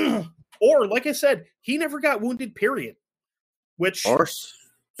 or like I said, he never got wounded. Period. Or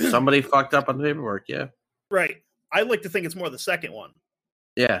somebody fucked up on the paperwork. Yeah, right. I like to think it's more the second one.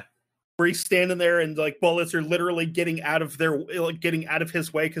 Yeah, where he's standing there and like bullets are literally getting out of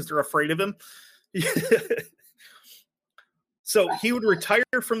his way because they're afraid of him. So he would retire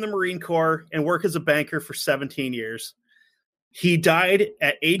from the Marine Corps and work as a banker for 17 years. He died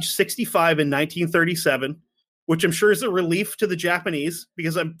at age 65 in 1937, which I'm sure is a relief to the Japanese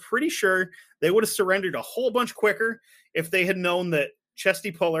because I'm pretty sure they would have surrendered a whole bunch quicker if they had known that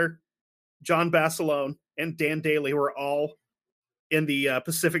Chesty Puller, John Basilone, and Dan Daly were all in the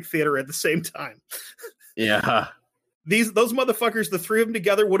Pacific Theater at the same time. Yeah. Those motherfuckers, the 3 of them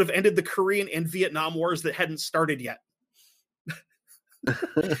together would have ended the Korean and Vietnam Wars that hadn't started yet.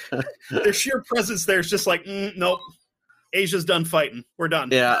 Their sheer presence there is just like, nope, Asia's done fighting. We're done.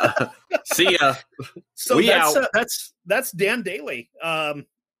 Yeah. See ya. So that's Dan Daly.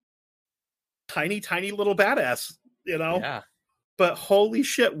 Tiny little badass, Yeah. But holy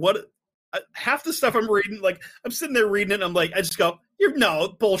shit, what half the stuff I'm reading, like I'm sitting there reading it, and I'm like, I just go,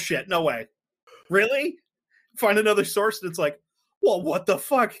 no bullshit, no way, really? Find another source, and it's like, well, what the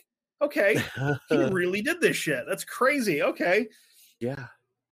fuck? Okay, he really did this shit. That's crazy. Okay, yeah,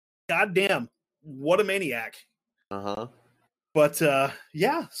 goddamn, what a maniac. But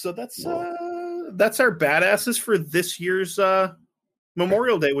yeah, so that's our badasses for this year's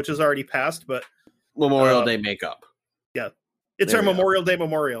Memorial Day, which is already passed, but Memorial Day makeup. Yeah, it's our Memorial Day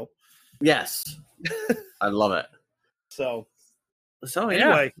memorial. Yes, I love it. So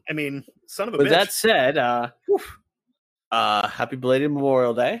anyway, I mean, son of a bitch. With that said, happy belated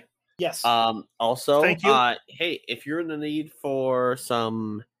Memorial Day. Yes. Also, thank you. Hey, if you're in the need for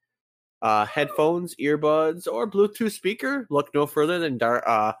some headphones, earbuds, or Bluetooth speaker, look no further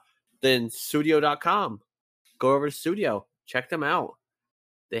than Studio.com. Go over to Studio, check them out.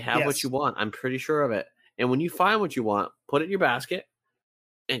 They have what you want. I'm pretty sure of it. And when you find what you want, put it in your basket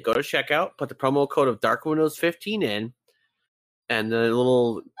and go to checkout. Put the promo code of Dark Windows 15 in, and the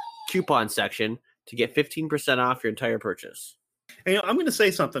little coupon section to get 15% off your entire purchase. And, I'm going to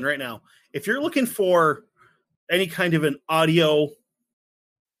say something right now. If you're looking for any kind of an audio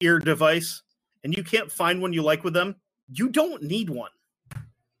ear device and you can't find one you like with them, you don't need one.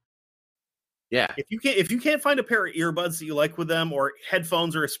 Yeah. If you can't find a pair of earbuds that you like with them, or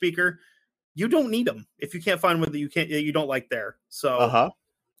headphones or a speaker, you don't need them. If you can't find one that you don't like there. So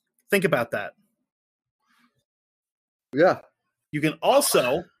think about that. Yeah. You can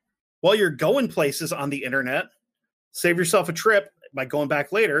also, while you're going places on the internet, save yourself a trip by going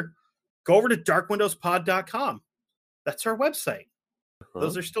back later. Go over to darkwindowspod.com. That's our website.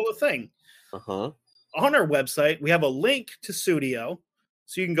 Those are still a thing. On our website, we have a link to Studio,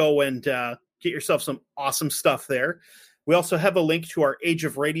 so you can go and get yourself some awesome stuff there. We also have a link to our Age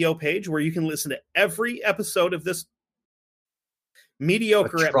of Radio page where you can listen to every episode of this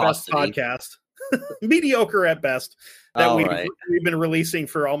mediocre at best podcast. Mediocre at best that we've been releasing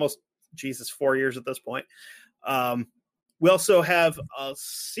for almost 4 years at this point. We also have a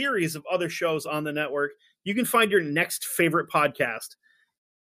series of other shows on the network. You can find your next favorite podcast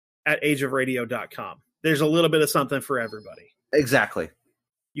at ageofradio.com. There's a little bit of something for everybody. Exactly.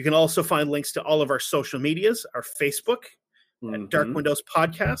 You can also find links to all of our social medias, our Facebook at Dark Windows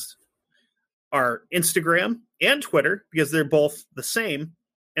Podcast, our Instagram and Twitter, because they're both the same.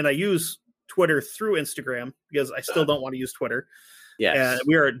 And I use Twitter through Instagram because I still don't want to use Twitter. Yes. And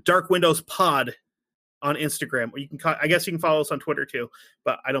we are Dark Windows Pod on Instagram. You can, I guess you can follow us on Twitter too,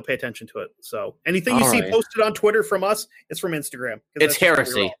 but I don't pay attention to it. So anything you see posted on Twitter from us, it's from Instagram. It's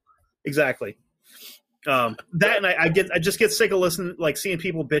heresy. Exactly. That, and I just get sick of listening, like seeing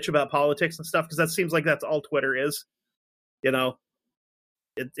people bitch about politics and stuff, because that seems like that's all Twitter is. You know,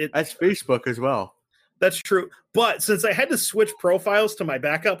 that's Facebook as well. That's true. But since I had to switch profiles to my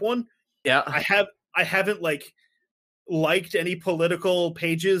backup one, I haven't liked any political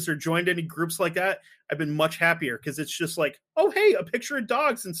pages or joined any groups like that. I've been much happier because it's just like, oh, hey, a picture of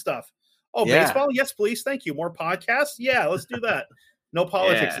dogs and stuff. Oh, baseball? Yes, please. Thank you. More podcasts? Yeah, let's do that. No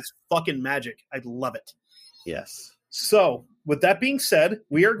politics. It's fucking magic. I love it. Yes. So with that being said,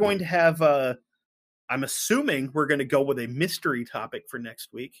 we are going to have, I'm assuming we're going to go with a mystery topic for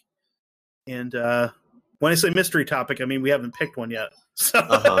next week. And when I say mystery topic, I mean we haven't picked one yet. So,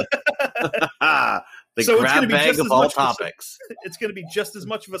 the grab bag of all topics. It's going to be just as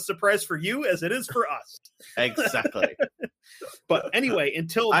much of a surprise for you as it is for us. Exactly. But anyway,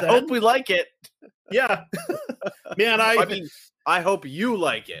 until then, I hope we like it. Yeah. Man, I hope you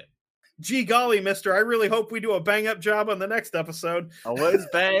like it. Gee golly, mister, I really hope we do a bang-up job on the next episode. A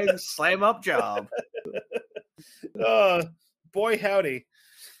whiz-bang, slam-up job. Boy, howdy.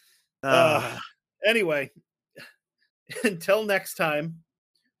 Anyway, until next time,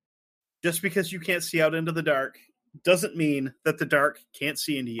 just because you can't see out into the dark doesn't mean that the dark can't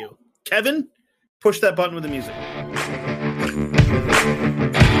see into you. Kevin, push that button with the music.